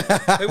 clearly.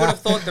 Who would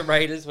have thought the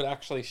Raiders would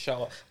actually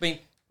show up? I mean,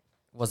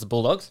 it was the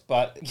Bulldogs,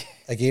 but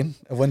again,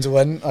 a win's a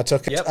win. I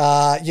took it. Yep.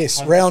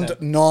 Yes, 100%. round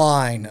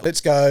 9.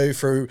 Let's go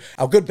through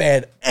our good,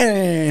 bad,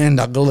 and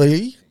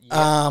ugly.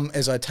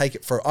 As I take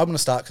it I'm going to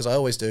start because I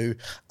always do.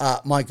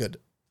 My good.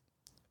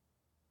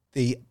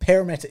 The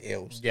Parramatta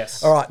Eels.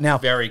 Yes. All right. Now,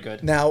 very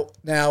good. Now,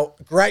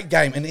 great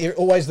game, and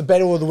always the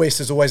Battle of the West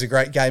is always a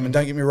great game. And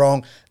don't get me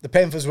wrong, the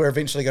Panthers were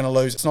eventually going to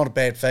lose. It's not a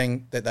bad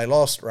thing that they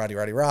lost. Rah,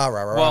 rah, rah,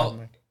 rah, rah.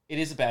 Well, it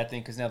is a bad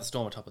thing because now the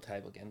Storm are top of the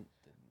table again.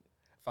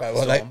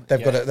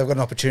 They've got an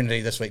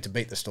opportunity this week to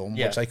beat the Storm,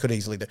 which they could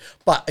easily do.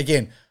 But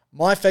again,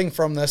 my thing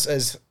from this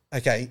is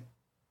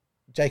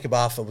Jacob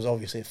Arthur was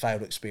obviously a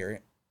failed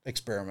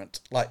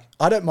experiment. Like,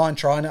 I don't mind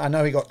trying it. I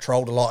know he got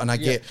trolled a lot, and I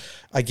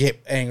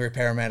get angry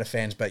Parramatta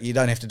fans, but you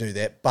don't have to do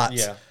that. But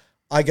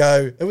I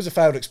go, it was a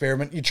failed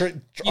experiment. You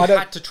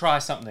had to try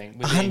something.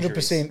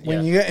 100%.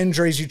 When you get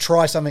injuries, you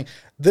try something.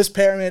 This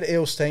Parramatta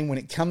Eels team, when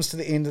it comes to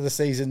the end of the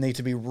season, need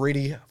to be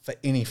ready for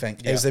anything.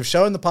 As they've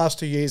shown the past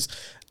 2 years,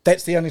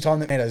 that's the only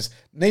time that matters.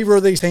 Neither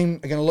of these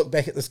teams are going to look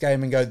back at this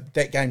game and go,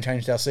 that game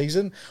changed our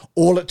season.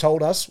 All it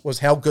told us was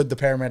how good the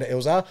Parramatta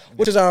Eels are,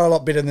 which is a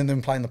lot better than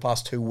them playing the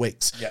past 2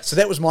 weeks. Yes. So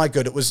that was my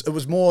good. It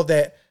was more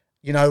that,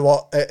 you know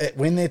what,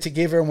 when they're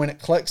together and when it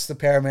clicks, the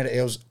Parramatta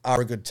Eels are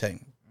a good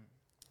team.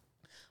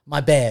 My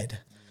bad.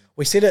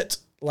 We said it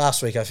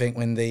last week, I think,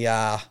 when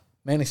the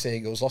Manly Sea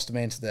Eagles lost a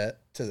man to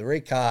the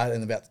red card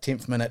in about the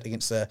 10th minute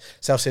against the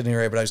South Sydney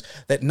Rabbitohs,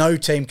 that no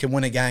team can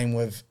win a game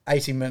with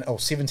 80 minutes or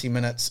 70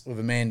 minutes with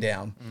a man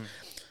down.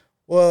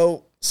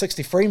 Well,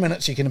 63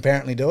 minutes you can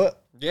apparently do it.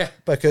 Yeah.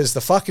 Because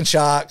the fucking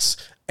Sharks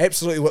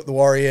absolutely whipped the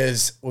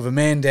Warriors with a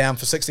man down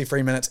for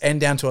 63 minutes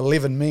and down to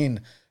 11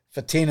 men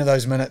for 10 of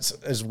those minutes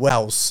as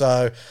well.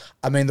 So,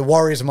 I mean, the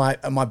Warriors are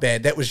my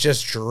bad. That was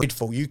just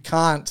dreadful. You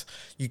cannot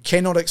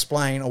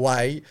explain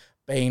away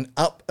being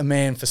up a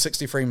man for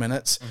 63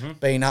 minutes,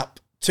 being up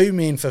 2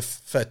 men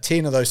for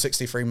 10 of those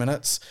 63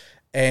 minutes,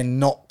 and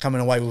not coming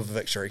away with a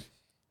victory.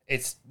 I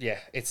mean,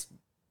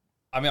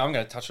 I'm going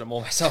to touch on it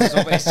more myself as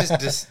well, but it's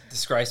just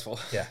disgraceful.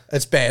 Yeah,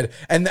 it's bad.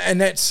 And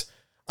that's,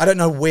 I don't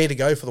know where to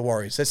go for the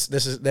Warriors.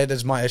 That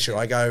is my issue.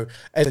 I go,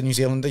 as a New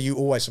Zealander, you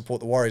always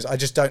support the Warriors. I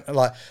just don't,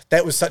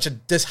 that was such a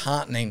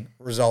disheartening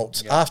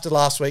result. Yeah. After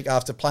last week,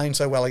 after playing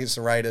so well against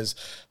the Raiders,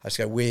 I just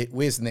go,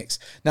 where's the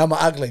next? Now,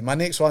 my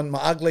next one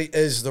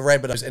is the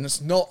Rabbitohs, and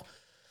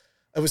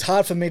it was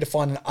hard for me to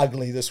find an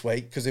ugly this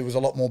week because there was a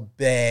lot more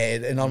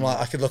bad, and I'm like,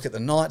 I could look at the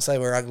Knights, they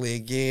were ugly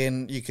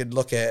again. You could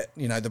look at,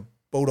 the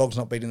Bulldogs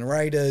not beating the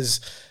Raiders.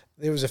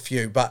 There was a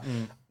few, but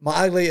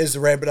my ugly is the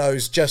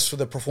Rabbitohs just for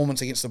the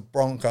performance against the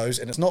Broncos,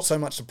 and it's not so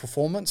much the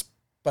performance,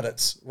 but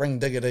it's Ring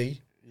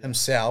Diggity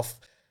himself.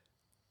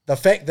 The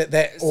fact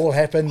that all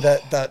happened,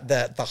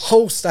 the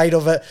whole state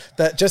of it,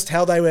 that just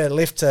how they were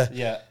left to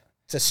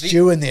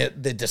stew in their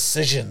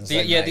decisions.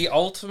 The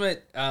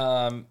ultimate,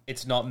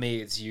 it's not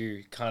me, it's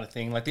you kind of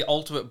thing. Like the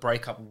ultimate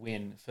breakup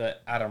win for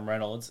Adam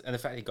Reynolds, and the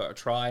fact he got a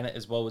try in it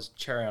as well was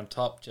cherry on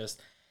top.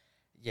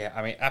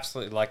 I mean,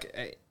 absolutely.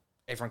 Like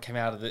everyone came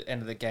out of the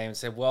end of the game and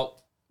said,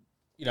 well,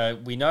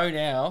 we know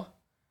now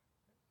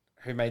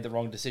who made the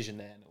wrong decision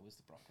there, and it was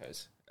the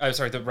Broncos. Oh,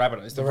 sorry, the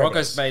Rabbitohs. The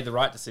Broncos made the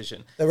right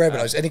decision. The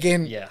Rabbitohs. And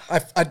again,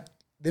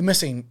 they're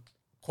missing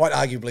quite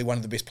arguably one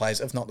of the best players,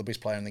 if not the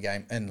best player in the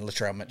game, in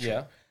Latrell Mitchell.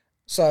 Yeah.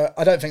 So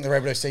I don't think the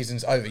Rabbitohs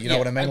season's over. You know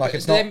what I mean? Like,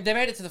 it's not. They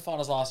made it to the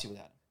finals last year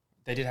without him.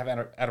 They did have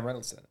Adam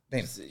Reynolds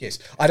then. Yes.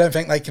 I don't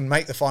think they can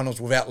make the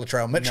finals without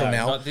Latrell Mitchell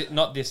now.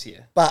 Not this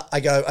year. But I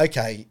go,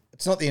 okay,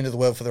 it's not the end of the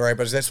world for the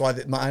Rabbitohs. That's why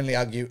my only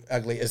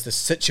ugly is the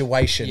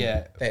situation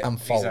that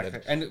unfolded.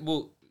 Exactly. And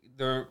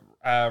the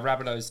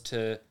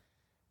Rabbitohs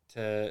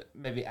to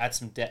maybe add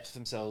some depth for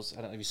themselves.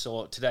 I don't know if you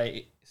saw it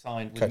today.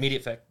 Signed with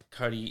immediate effect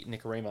Cody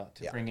Nikorima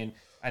to bring in,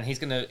 and they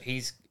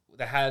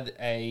had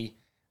a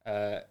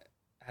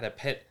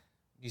pet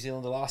New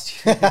Zealander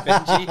last year,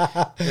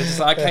 Benji. They're just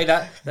like,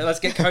 okay, let's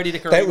get Cody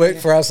Nikorima. That worked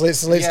for us.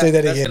 Let's do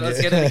that again.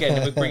 Let's get it again.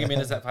 And we'll bring him in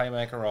as that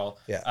playmaker role.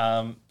 Yeah.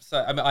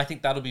 So I mean, I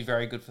think that'll be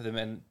very good for them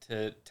and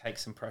to take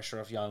some pressure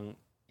off young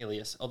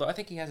Ilias. Although I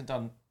think he hasn't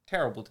done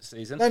terrible this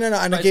season. No.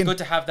 And but again, it's good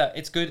to have that.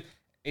 It's good.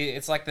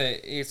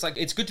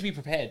 It's good to be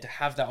prepared to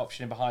have that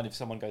option in behind if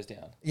someone goes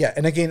down. Yeah,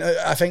 and again,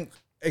 I think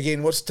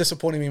what's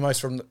disappointing me most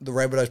from the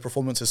Rabbitohs'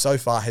 performances so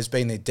far has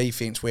been their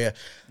defense. Where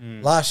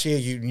last year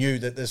you knew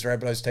that this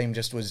Rabbitohs team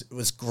just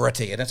was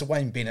gritty, and it's a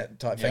Wayne Bennett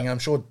type thing. And I'm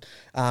sure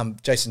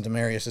Jason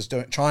Demarius is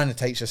trying to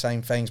teach the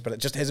same things, but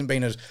it just hasn't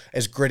been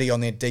as gritty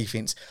on their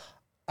defense.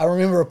 I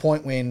remember a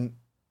point when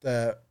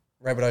the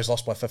Rabbitohs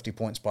lost by 50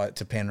 points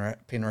to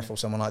Penrith or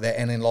someone like that,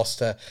 and then lost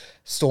to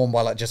Storm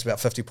by like just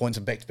about 50 points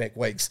in back-to-back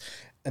weeks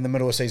in the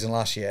middle of the season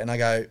last year. And I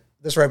go,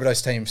 this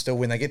Rabbitohs team still,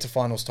 when they get to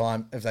finals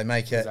time, if they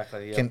make it,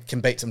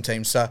 can beat some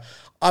teams. So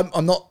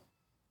I'm not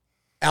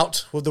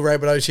out with the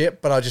Rabbitohs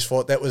yet, but I just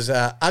thought that was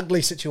an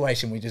ugly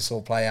situation we just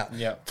saw play out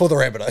for the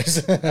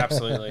Rabbitohs.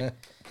 Absolutely.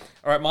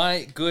 All right,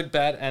 my good,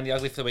 bad, and the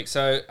ugly for the week.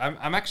 So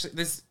I'm actually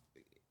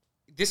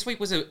this week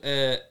was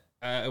a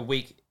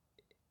week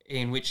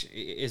in which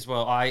as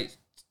well I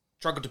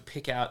struggled to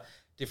pick out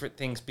different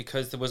things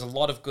because there was a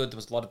lot of good, there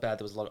was a lot of bad,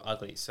 there was a lot of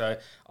ugly. So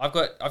I've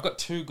got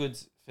two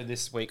goods for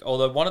this week,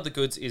 although one of the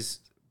goods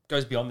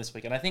goes beyond this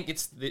week, and I think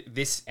it's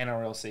this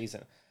NRL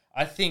season.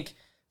 I think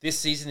this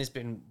season has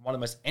been one of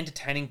the most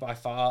entertaining by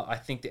far. I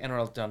think the NRL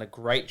have done a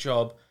great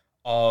job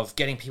of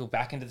getting people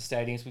back into the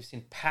stadiums. We've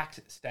seen packed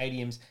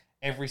stadiums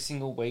every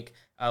single week.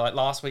 Like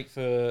last week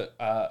for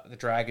the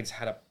Dragons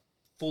had a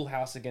full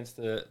house against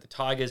the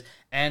Tigers.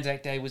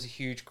 Anzac Day was a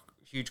huge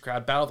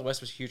crowd. Battle of the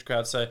West was a huge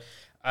crowd. So,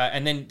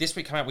 and then this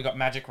week coming out, we got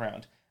Magic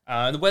Round.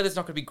 And the weather's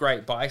not going to be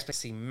great, but I expect to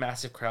see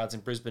massive crowds in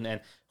Brisbane.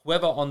 And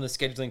whoever on the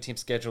scheduling team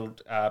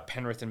scheduled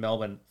Penrith and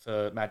Melbourne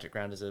for Magic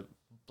Round is a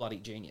bloody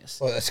genius.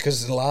 Well, that's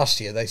because last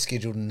year they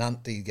scheduled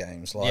Nunty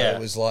games. It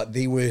was like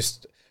the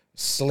worst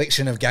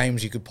selection of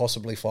games you could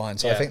possibly find.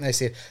 So I think they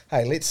said,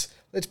 hey, let's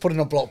put in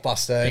a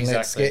blockbuster and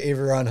let's get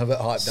everyone a bit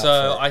hyped up.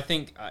 So I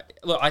think,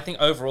 I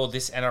think overall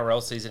this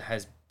NRL season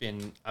has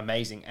been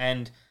amazing.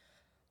 And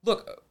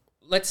look,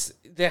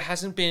 there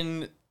hasn't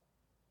been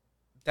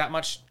that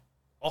much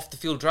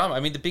off-the-field drama. I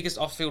mean, the biggest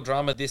off-field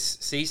drama this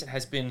season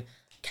has been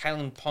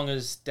Kalen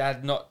Ponga's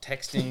dad not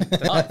texting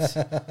the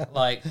night.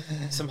 Like,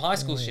 some high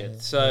school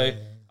shit. So,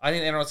 I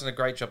think the NRL's done a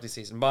great job this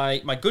season.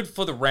 My good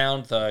for the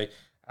round, though,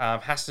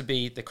 has to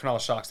be the Cronulla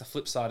Sharks, the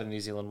flip side of the New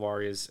Zealand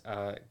Warriors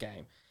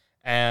game.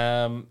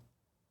 To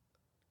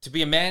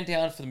be a man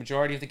down for the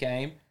majority of the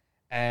game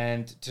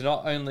and to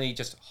not only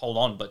just hold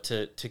on, but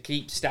to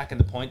keep stacking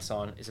the points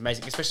on is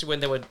amazing, especially when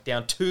they were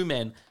down 2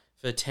 men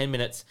for 10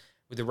 minutes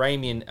with the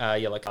Ramian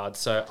yellow card.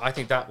 So I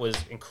think that was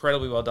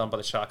incredibly well done by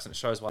the Sharks, and it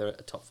shows why they're a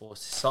top 4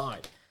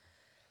 side.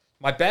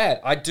 My bad.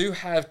 I do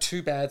have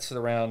 2 bads for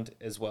the round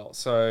as well.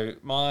 So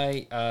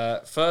my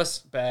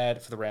first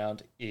bad for the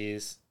round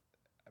is,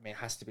 it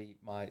has to be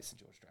my St.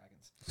 George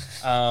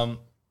Dragons.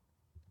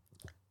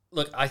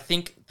 Look, I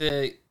think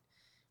the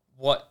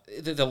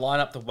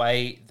lineup, the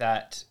way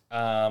that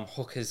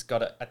Hook has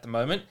got it at the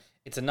moment,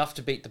 it's enough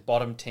to beat the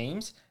bottom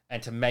teams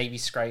and to maybe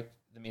scrape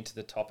them into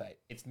the top 8.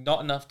 It's not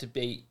enough to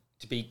be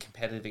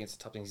competitive against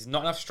the top teams. There's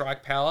not enough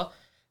strike power.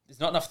 There's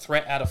not enough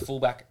threat out of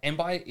fullback.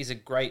 Mbai is a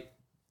great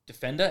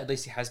defender, at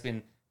least he has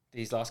been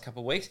these last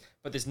couple of weeks,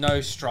 but there's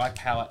no strike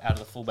power out of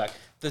the fullback.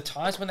 The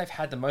times when they've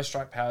had the most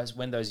strike power is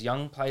when those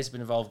young players have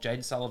been involved.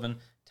 Jaden Sullivan,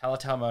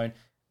 Talatau Amone.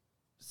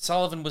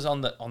 Sullivan was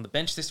on the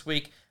bench this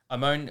week.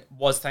 Amone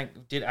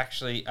did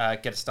actually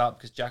get a start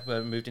because Jack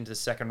Bird moved into the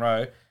second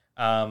row.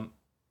 Don't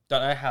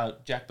know how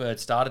Jack Bird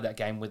started that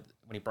game when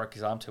he broke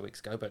his arm 2 weeks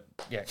ago, but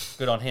yeah,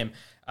 good on him.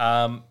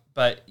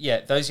 But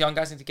yeah, those young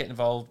guys need to get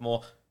involved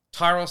more.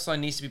 Tyrell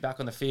Sloan needs to be back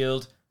on the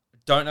field.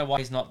 Don't know why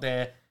he's not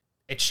there.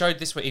 It showed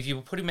this week. If you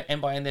put him at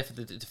Mbai in there for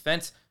the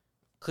defense,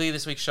 clearly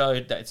this week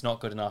showed that it's not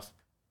good enough.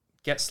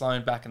 Get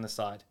Sloan back in the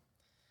side.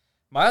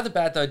 My other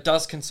bad, though,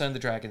 does concern the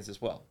Dragons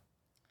as well.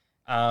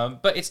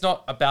 But it's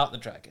not about the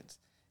Dragons.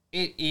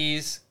 It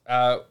is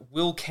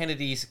Will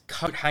Kennedy's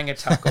coat hanger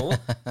tackle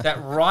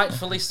that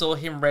rightfully saw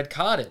him red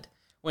carded.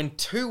 When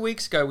 2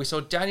 weeks ago we saw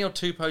Daniel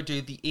Tupou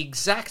do the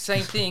exact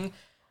same thing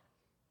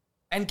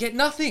and get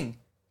nothing.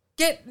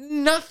 Get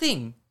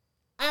nothing.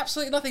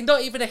 Absolutely nothing.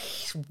 Not even a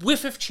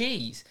whiff of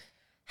cheese.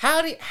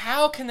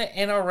 How can the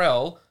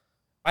NRL...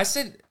 I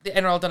said the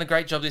NRL done a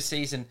great job this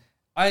season.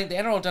 I think the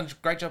NRL done a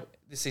great job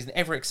this season,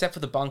 except for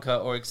the bunker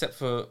or except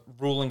for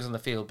rulings on the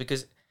field,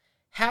 because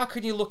how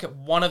can you look at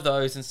one of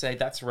those and say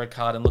that's a red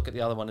card and look at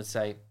the other one and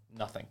say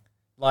nothing?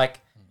 Like,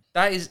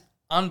 that is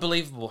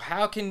unbelievable.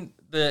 How can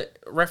the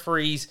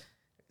referees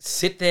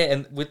sit there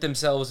and with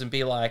themselves and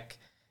be like,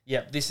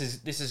 yeah, this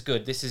is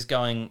good. This is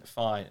going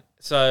fine.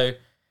 So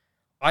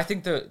I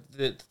think the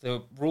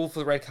rule for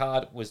the red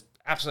card was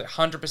absolutely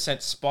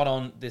 100% spot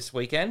on this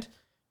weekend.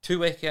 2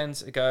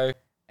 weekends ago,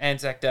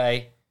 Anzac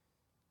Day,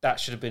 that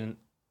should have been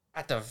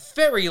at the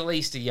very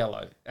least a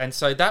yellow. And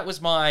so that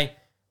was my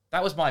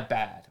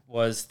bad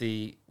was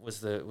the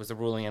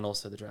ruling and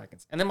also the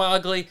Dragons. And then my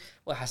ugly,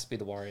 well, it has to be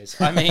the Warriors.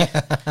 I mean,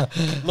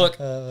 look,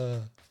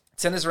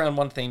 centers around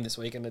one theme this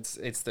week, and it's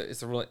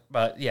the ruling.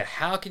 But yeah,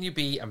 how can you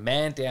be a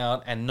man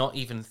down and not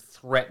even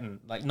threaten,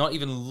 like not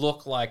even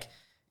look like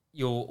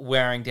you're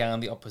wearing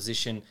down the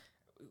opposition,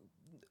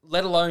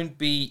 let alone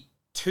be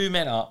 2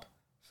 men up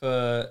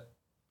for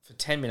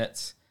 10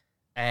 minutes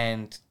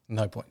and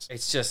no points.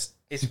 It's just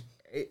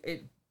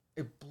it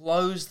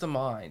blows the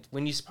mind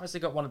when you supposedly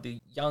got one of the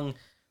young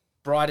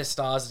brightest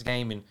stars of the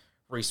game in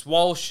Reece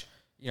Walsh,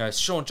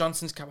 Sean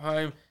Johnson's come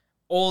home,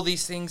 all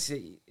these things.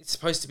 It's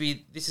supposed to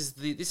be this is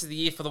the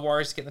year for the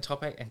Warriors to get in the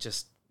top 8, and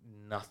just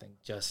nothing.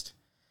 Just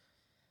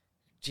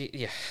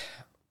yeah,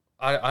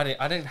 I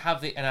didn't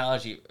have the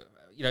analogy.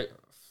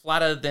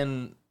 Flatter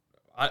than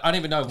I don't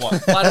even know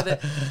what.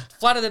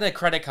 Flatter than a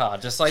credit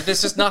card. Just like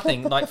there's just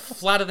nothing. Like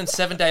flatter than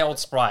 7-day-old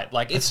Sprite.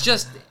 Like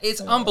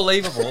it's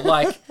unbelievable.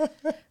 Like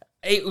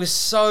it was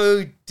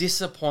so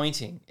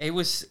disappointing. It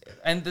was,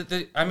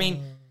 and I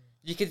mean,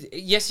 you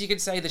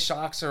could say the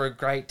Sharks are a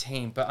great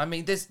team, but I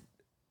mean,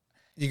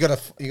 you got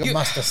to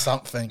muster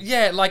something.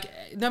 Yeah, like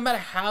no matter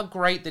how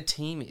great the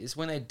team is,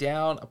 when they're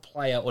down a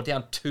player or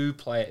down 2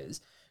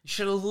 players, you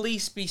should at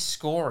least be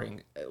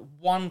scoring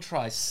 1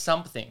 try,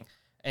 something.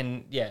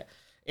 And yeah,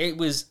 it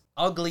was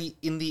ugly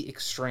in the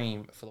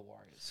extreme for the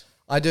Warriors.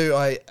 I do.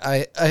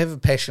 I have a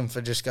passion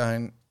for just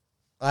going.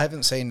 I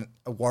haven't seen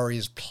a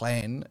Warriors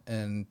plan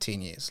in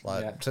 10 years.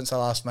 Since I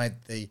last made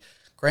the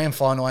grand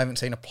final, I haven't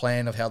seen a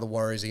plan of how the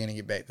Warriors are going to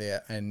get back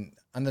there. And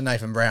under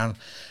Nathan Brown,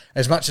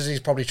 as much as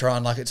he's probably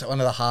trying, like it's one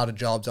of the harder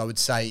jobs I would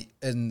say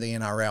in the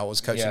NRL was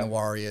coaching the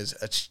Warriors.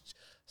 It's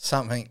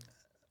something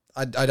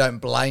I don't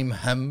blame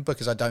him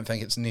because I don't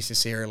think it's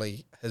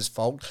necessarily his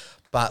fault.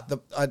 But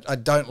I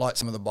don't like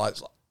some of the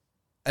buys.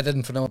 I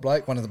didn't for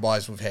Blake, one of the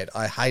buys we've had.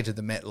 I hated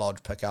the Matt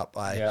Lodge pickup.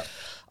 I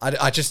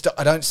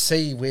don't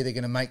see where they're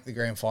going to make the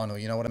grand final.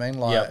 You know what I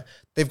mean?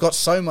 They've got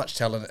so much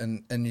talent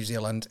in New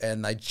Zealand,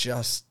 and they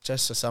just for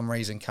some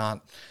reason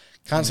can't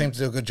seem to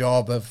do a good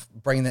job of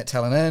bringing that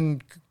talent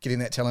in, getting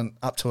that talent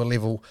up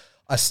to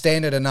a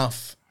standard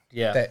enough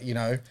that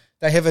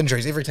they have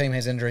injuries. Every team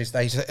has injuries.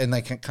 They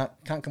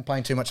can't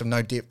complain too much of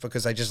no depth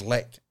because they just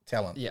lack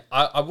talent. Yeah,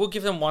 I will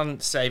give them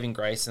one saving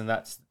grace, and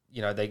that's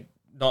they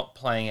not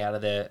playing out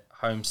of their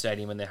home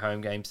stadium in their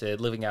home games. They're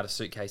living out of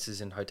suitcases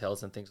in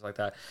hotels and things like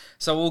that.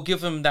 So we'll give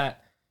them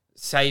that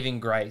saving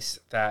grace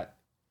that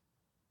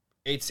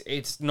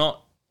it's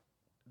not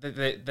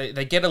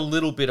they get a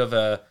little bit of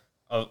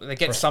they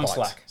get some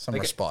slack, some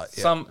respite,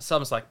 some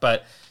slack.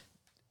 But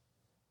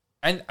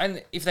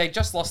and if they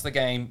just lost the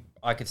game,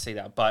 I could see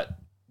that. But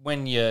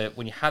when you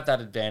have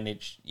that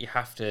advantage, you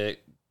have to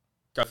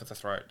go for the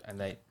throat, and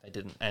they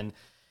didn't, and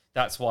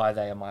that's why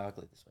they are my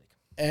ugly this week.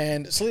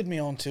 And it's led me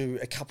on to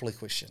a couple of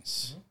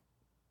questions. Mm-hmm.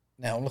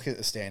 Now, I'm looking at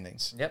the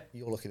standings. Yep.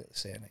 You're looking at the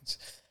standings.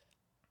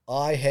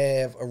 I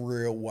have a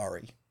real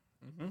worry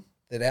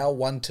that our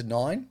 1 to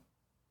 9,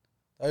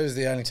 those are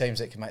the only teams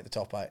that can make the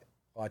top 8.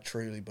 I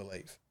truly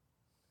believe.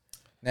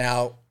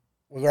 Now,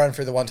 we're going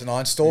through the 1 to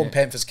 9. Storm,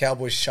 Panthers,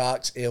 Cowboys,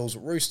 Sharks, Eels,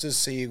 Roosters,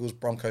 Sea Eagles,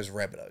 Broncos,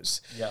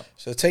 Rabbitohs. Yep.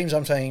 So the teams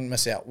I'm saying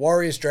miss out.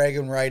 Warriors,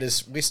 Dragon,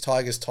 Raiders, West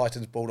Tigers,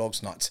 Titans,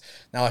 Bulldogs, Knights.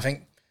 Now, I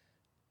think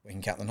we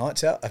can count the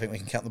Knights out. I think we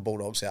can count the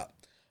Bulldogs out.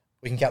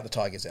 We can count the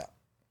Tigers out.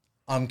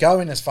 I'm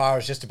going as far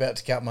as just about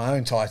to count my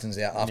own Titans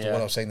out after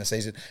what I've seen this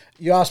season.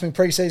 You asked me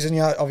pre-season,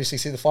 you obviously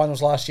see the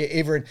finals last year.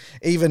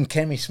 Even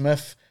Cammy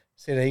Smith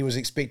said he was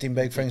expecting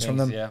big things from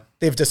them. Yeah.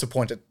 They've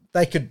disappointed.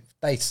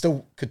 They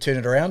still could turn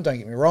it around, don't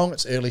get me wrong.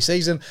 It's early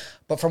season.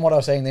 But from what I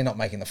was saying, they're not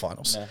making the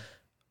finals. No.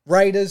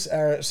 Raiders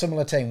are a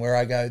similar team where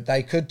I go,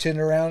 they could turn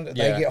it around.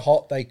 Yeah. They get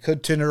hot. They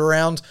could turn it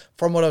around.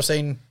 From what I've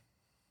seen,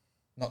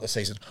 not this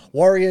season.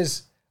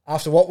 Warriors,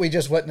 after what we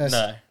just witnessed,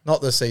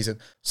 not this season.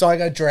 So I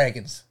go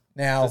Dragons.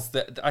 Now,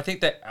 I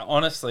think that,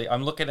 honestly,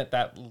 I'm looking at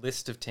that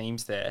list of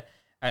teams there,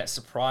 and it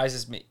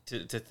surprises me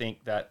to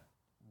think that,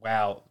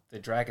 wow, the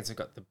Dragons have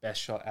got the best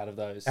shot out of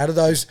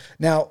those.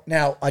 Now,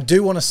 I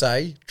do want to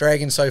say,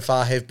 Dragons so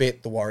far have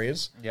bet the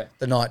Warriors,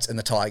 the Knights, and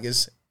the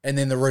Tigers, and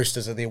then the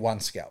Roosters are their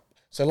one scalp.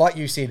 So like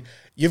you said,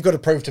 you've got to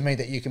prove to me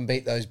that you can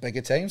beat those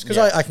bigger teams, because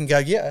I can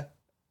go,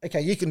 okay,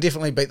 you can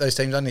definitely beat those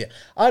teams under you.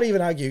 I'd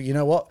even argue, you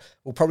know what?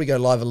 We'll probably go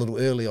live a little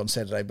early on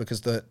Saturday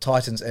because the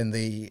Titans and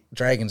the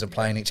Dragons are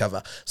playing each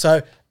other.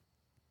 So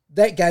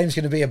that game's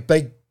going to be a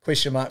big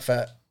question mark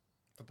for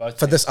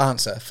this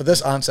answer. For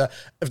this answer,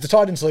 if the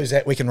Titans lose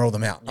that, we can rule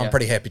them out. I'm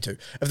pretty happy to.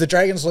 If the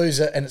Dragons lose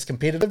it and it's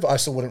competitive, I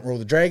still wouldn't rule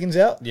the Dragons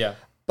out. Yeah.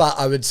 But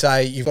I would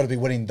say you've got to be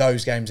winning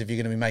those games if you're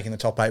going to be making the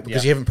top 8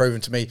 because you haven't proven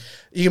to me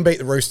you can beat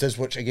the Roosters,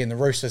 which, again, the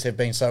Roosters have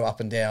been so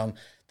up and down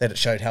that it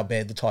showed how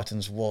bad the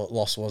Titans'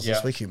 loss was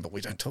this weekend. But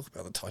we don't talk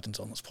about the Titans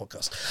on this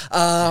podcast.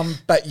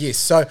 But, yes,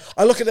 so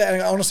I look at that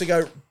and I honestly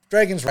go,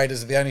 Dragons,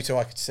 Raiders are the only two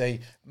I could see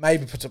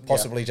maybe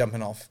possibly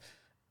jumping off.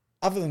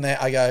 other than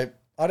that, I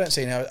don't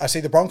see now. I see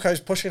the Broncos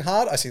pushing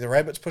hard. I see the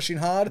Rabbits pushing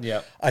hard.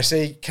 Yeah. I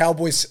see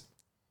Cowboys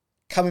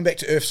coming back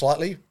to earth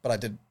slightly, but I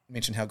did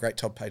mention how great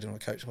Todd Payton, the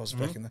coach, was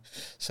back in the.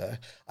 So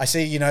I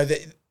see,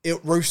 the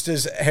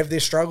Roosters have their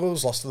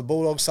struggles, lost to the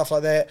Bulldogs, stuff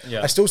like that.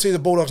 Yeah. I still see the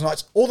Bulldogs,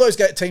 Knights. All those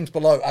teams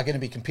below are going to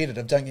be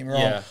competitive. Don't get me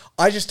wrong. Yeah.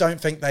 I just don't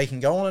think they can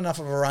go on enough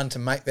of a run to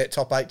make that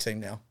top 8 team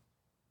now.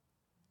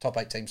 Top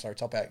 8.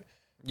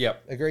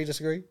 Yep. Agree?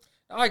 Disagree?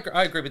 I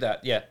agree with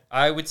that. Yeah,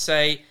 I would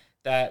say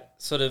that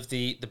sort of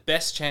the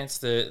best chance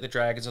the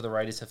Dragons or the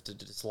Raiders have to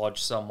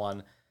dislodge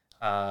someone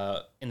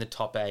in the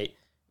top 8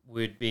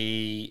 would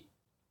be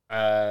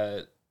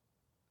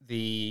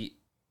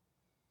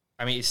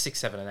it's 6,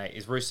 7, and 8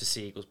 is Roosters,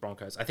 Sea Eagles,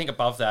 Broncos. I think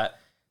above that,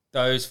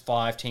 those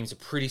 5 teams are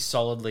pretty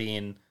solidly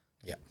in.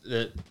 Yeah,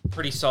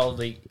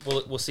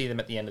 We'll see them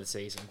at the end of the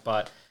season,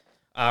 but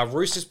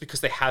Roosters, because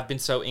they have been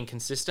so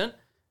inconsistent.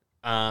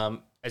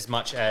 As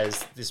much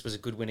as this was a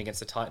good win against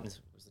the Titans,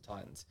 it was the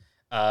Titans.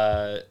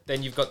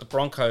 Then you've got the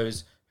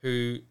Broncos,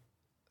 who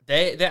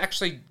they're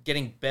actually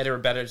getting better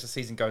and better as the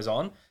season goes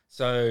on.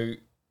 So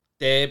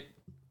they're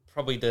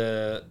probably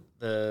the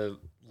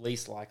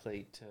least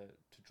likely to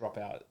drop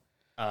out.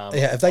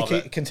 If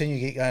they continue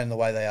to keep going the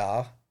way they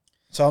are.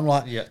 So I'm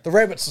like, the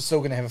Rabbits are still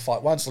going to have a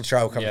fight. Once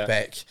Latrell comes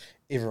back,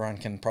 everyone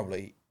can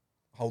probably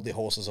hold their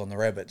horses on the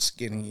Rabbits,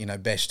 getting,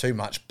 bashed too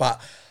much.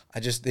 But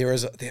there's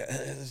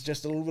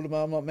just a little bit of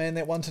I'm like, man,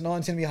 that 1 to 9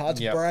 is going to be hard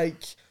to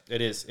break.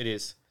 It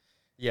is.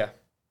 Yeah.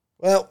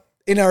 Well,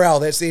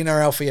 NRL, that's the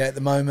NRL for you at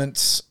the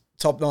moment.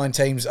 Top 9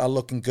 teams are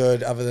looking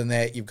good. Other than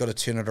that, you've got to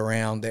turn it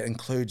around. That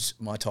includes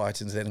my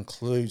Titans. That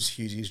includes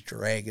Hughes's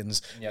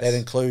Dragons. Yes. That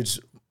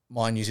includes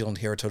my New Zealand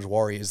Heritage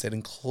Warriors. That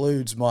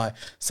includes my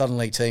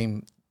Southern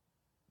team,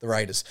 the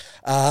Raiders.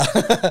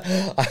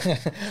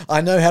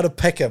 I know how to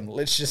pick them.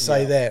 Let's just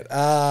say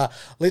that.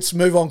 Let's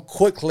move on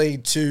quickly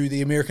to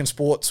the American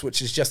sports,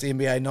 which is just the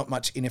NBA. Not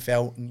much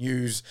NFL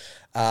news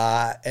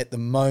at the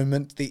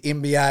moment. The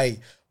NBA,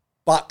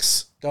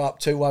 Bucks go up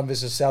 2-1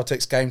 versus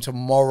Celtics game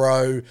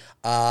tomorrow.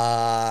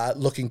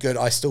 Looking good.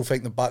 I still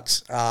think the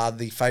Bucks are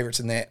the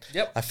favourites in that.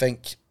 Yep. I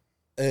think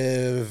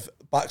if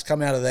Bucks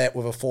come out of that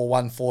with a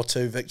 4-1,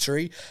 4-2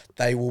 victory,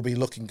 they will be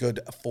looking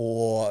good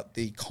for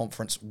the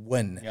conference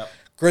win. Yep.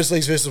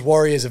 Grizzlies versus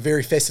Warriors, a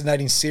very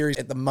fascinating series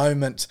at the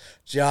moment.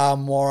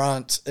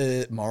 Morant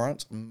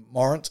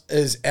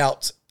is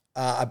out,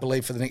 I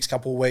believe, for the next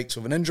couple of weeks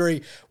with an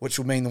injury, which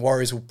will mean the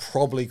Warriors will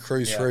probably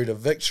cruise through to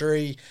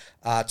victory.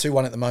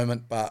 2-1 at the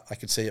moment, but I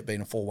could see it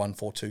being a 4-1,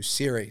 4-2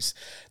 series.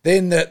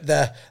 Then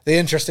the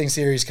interesting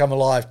series come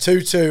alive.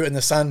 2-2 in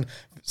the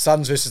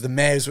Suns versus the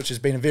Mavs, which has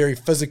been a very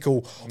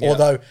physical,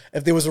 although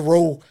if there was a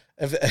rule,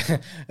 if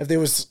there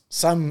was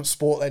some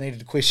sport they needed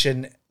to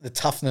question the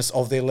toughness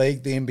of their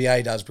league, the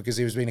NBA does, because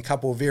there's been a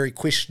couple of very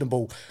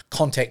questionable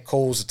contact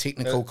calls,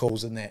 technical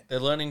calls in that. They're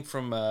learning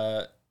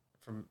from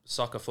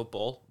soccer,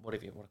 football,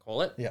 whatever you want to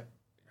call it. Yeah.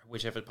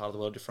 Whichever part of the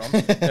world you're from.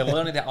 They're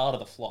learning the art of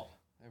the flop.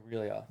 They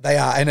really are. They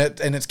are, and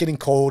it's getting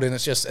called, and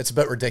it's a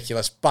bit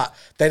ridiculous. But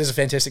that is a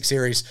fantastic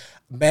series.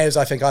 Mavs,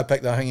 I think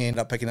he ended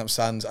up picking up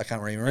Suns. I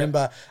can't really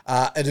remember.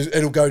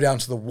 It'll go down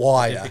to the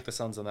wire. I picked the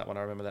Suns on that one.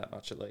 I remember that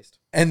much at least.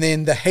 And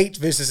then the Heat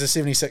versus the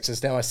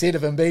 76ers. Now, I said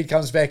if Embiid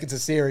comes back, it's a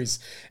series.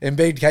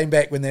 Embiid came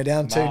back when they're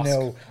down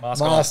 2-0.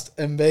 Masked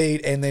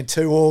Embiid, and they're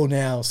 2-2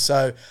 now.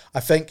 So I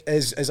think,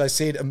 as I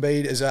said,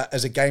 Embiid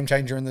is a game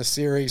changer in this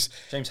series.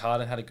 James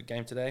Harden had a good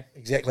game today.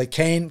 Exactly.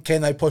 Can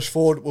they push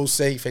forward? We'll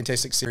see.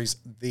 Fantastic series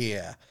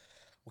there.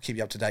 We'll keep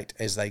you up to date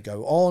as they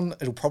go on.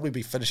 It'll probably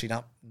be finishing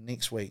up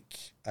next week.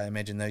 I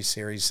imagine those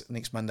series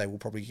next Monday will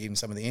probably get in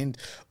some of the end,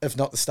 if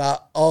not the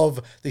start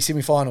of the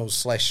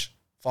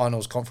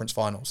semi-finals/finals, conference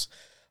finals.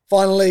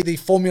 Finally, the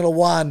Formula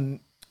One,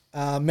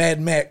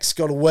 Mad Max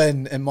got a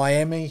win in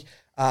Miami.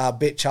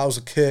 Bet Charles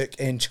Leclerc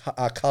and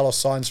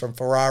Carlos Sainz from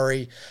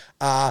Ferrari.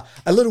 It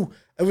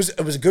was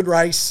a good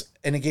race,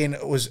 and again,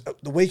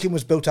 the weekend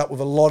was built up with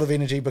a lot of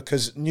energy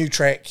because new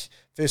track,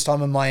 first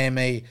time in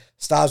Miami,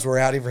 stars were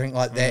out, everything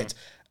like that.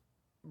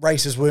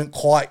 Races weren't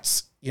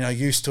quite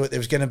used to it. There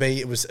was going to be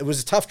it was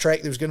a tough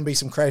track. There was going to be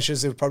some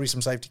crashes. There was probably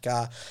some safety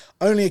car.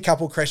 Only a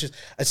couple of crashes.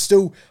 It's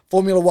still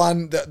Formula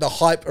One. The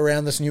hype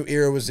around this new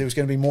era was there was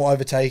going to be more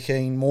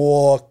overtaking,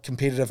 more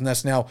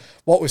competitiveness. Now,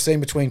 what we've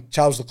seen between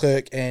Charles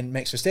Leclerc and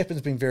Max Verstappen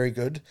has been very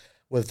good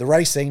with the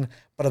racing,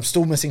 but I'm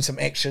still missing some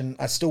action.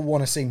 I still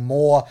want to see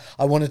more.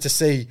 I wanted to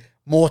see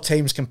more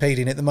teams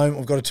competing. At the moment,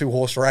 we've got a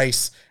 2-horse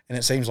race, and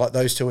it seems like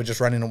those two are just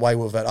running away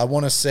with it. I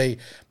want to see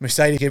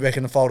Mercedes get back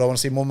in the fold. I want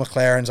to see more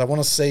McLarens. I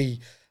want to see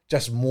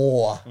just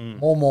more.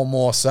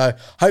 So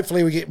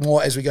hopefully we get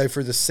more as we go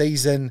through the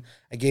season.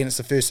 Again, it's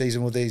the first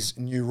season with these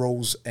new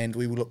rules, and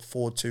we will look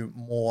forward to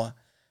more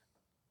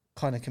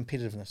kind of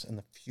competitiveness in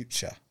the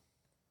future.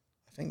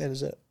 I think that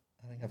is it.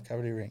 I think I've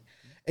covered everything.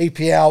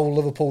 EPL,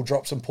 Liverpool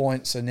dropped some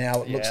points, and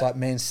now it looks like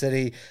Man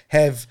City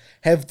have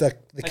the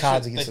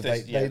cards against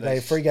it. They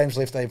have 3 games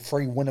left. They have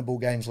 3 winnable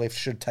games left.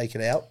 Should take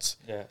it out.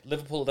 Yeah,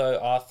 Liverpool though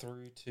are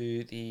through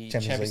to the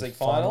Champions League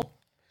final.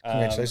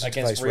 Congratulations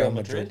against to Real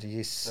Madrid.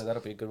 Yes, so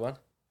that'll be a good one.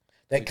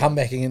 That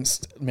comeback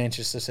against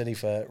Manchester City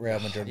for Real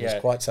Madrid was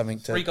quite something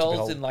to 3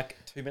 goals to in like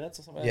 2 minutes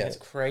or something. Yeah, it's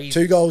crazy.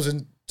 2 goals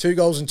in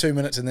 2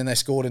 minutes, and then they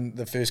scored in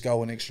the first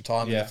goal in extra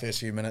time in the first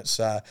few minutes.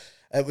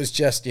 It was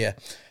just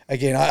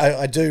Again,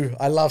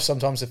 I love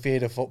sometimes the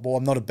theatre of football.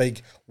 I'm not a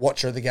big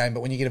watcher of the game,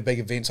 but when you get a big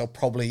events, I'll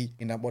probably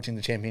end up watching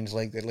the Champions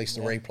League, at least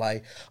the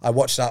replay.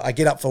 I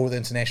get up for all the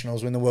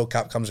internationals. When the World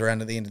Cup comes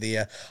around at the end of the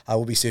year, I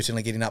will be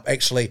certainly getting up.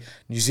 Actually,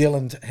 New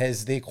Zealand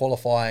has their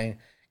qualifying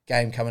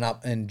game coming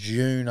up in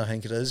June, I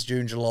think it is,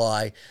 June,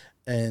 July,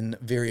 in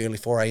very early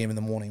 4 a.m. in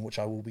the morning, which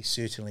I will be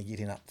certainly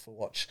getting up for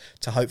watch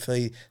to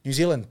hopefully New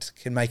Zealand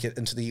can make it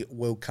into the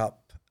World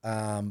Cup.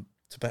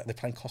 They're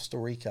playing Costa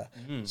Rica,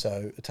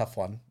 so a tough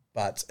one.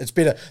 But it's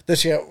better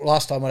this year.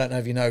 Last time, I don't know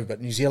if you know, but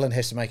New Zealand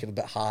has to make it a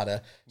bit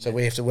harder. So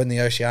we have to win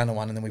the Oceania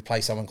one, and then we play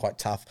someone quite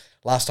tough.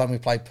 Last time we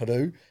played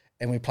Peru,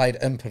 and we played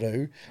in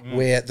Peru,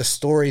 where the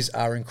stories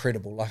are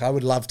incredible. Like, I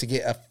would love to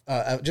get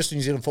just a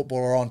New Zealand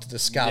footballer on to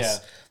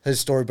discuss his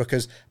story,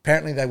 because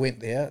apparently they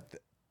went there.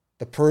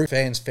 The Peru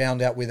fans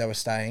found out where they were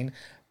staying,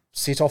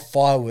 set off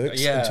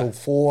fireworks until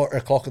 4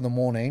 o'clock in the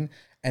morning,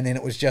 and then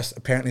it was just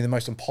apparently the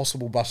most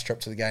impossible bus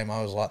trip to the game.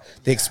 I was like,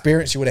 the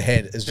experience you would have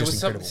had is just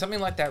incredible. Something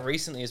like that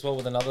recently as well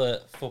with another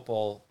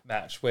football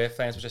match where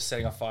fans were just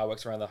setting off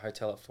fireworks around the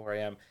hotel at 4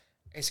 a.m.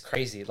 It's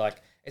crazy.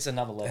 Like, it's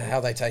another level. How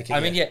they take it. I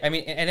mean,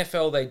 in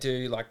NFL, they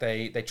do, like,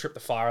 they trip the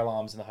fire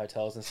alarms in the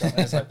hotels and stuff.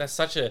 And it's like, that's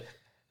such a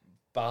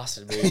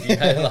bastard move, you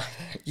know? Like,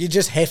 you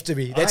just have to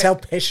be. That's how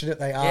passionate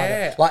they are.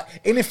 Yeah.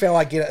 Like, NFL,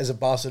 I get it as a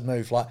bastard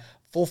move. Like,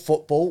 for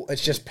football,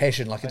 it's just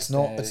passion. Like, it's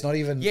not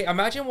even... Yeah,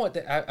 imagine what...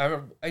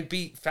 it'd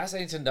be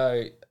fascinating to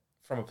know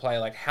from a player,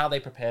 like, how they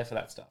prepare for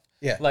that stuff.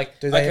 Yeah.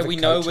 Like, okay, we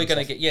know we're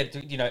going to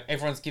get... you know,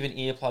 everyone's given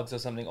earplugs or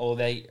something, or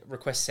they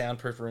request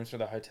soundproof rooms for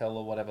the hotel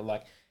or whatever.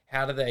 Like,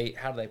 how do they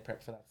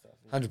prep for that stuff?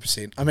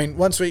 100%. I mean,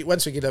 once we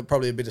get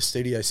probably a bit of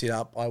studio set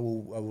up, I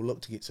will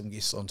look to get some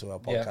guests onto our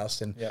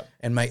podcast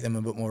and make them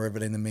a bit more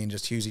evident than me and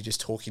just Hughesy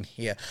just talking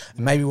here.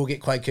 And maybe we'll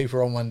get Quade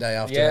Cooper on one day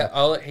after.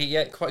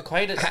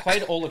 Quade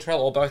or Latrell,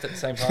 or both at the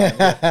same time.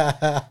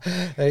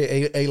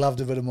 He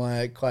loved a bit of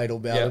my Quade or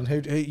Bowden.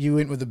 Who you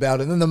went with the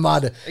Bowden and then the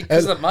mud.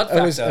 Because of the mud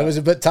factor. It was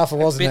a bit tougher,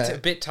 wasn't it? A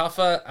bit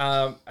tougher.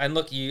 And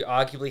look, you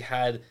arguably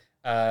had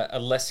a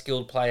less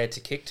skilled player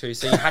to kick to,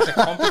 so you had to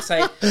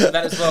compensate for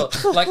that as well.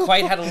 Like,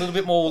 Quade had a little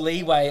bit more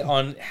leeway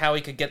on how he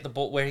could get the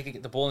ball, where he could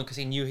get the ball in, because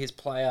he knew his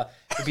player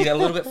would be a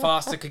little bit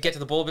faster, could get to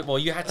the ball a bit more.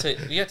 You had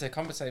to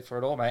compensate for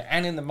it all, mate.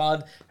 And in the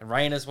mud and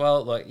rain as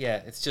well. Like,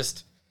 it's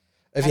just...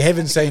 If you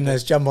haven't seen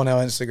this, jump on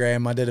our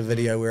Instagram. I did a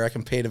video where I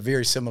compared a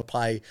very similar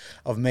play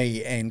of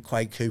me and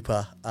Quade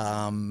Cooper.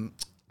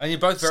 And you're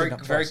both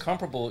very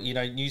comparable. You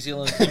know, New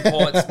Zealand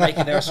imports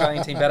making their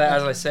Australian team better,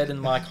 as I said in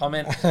my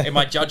comment, in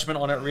my judgment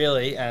on it,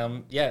 really.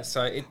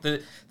 So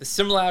the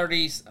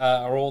similarities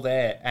are all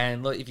there.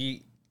 And look, if you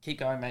keep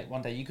going, mate,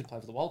 one day you could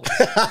play for the Wallabies.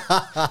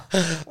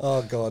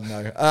 Oh, God,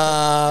 no.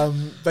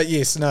 But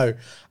yes, no.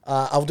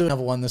 I'll do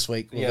another one this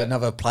week with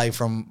another play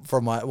from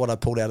what I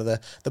pulled out of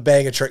the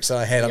bag of tricks that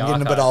I had. I'm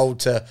getting a bit old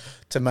to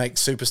make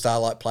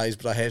superstar-like plays,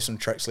 but I have some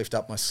tricks left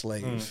up my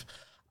sleeve.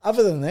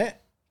 Other than that,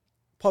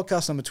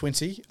 podcast number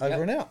 20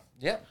 over and out.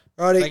 Yep.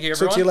 Alrighty. Thank you,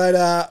 everyone. Talk to you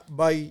later.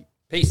 Bye.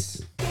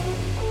 Peace.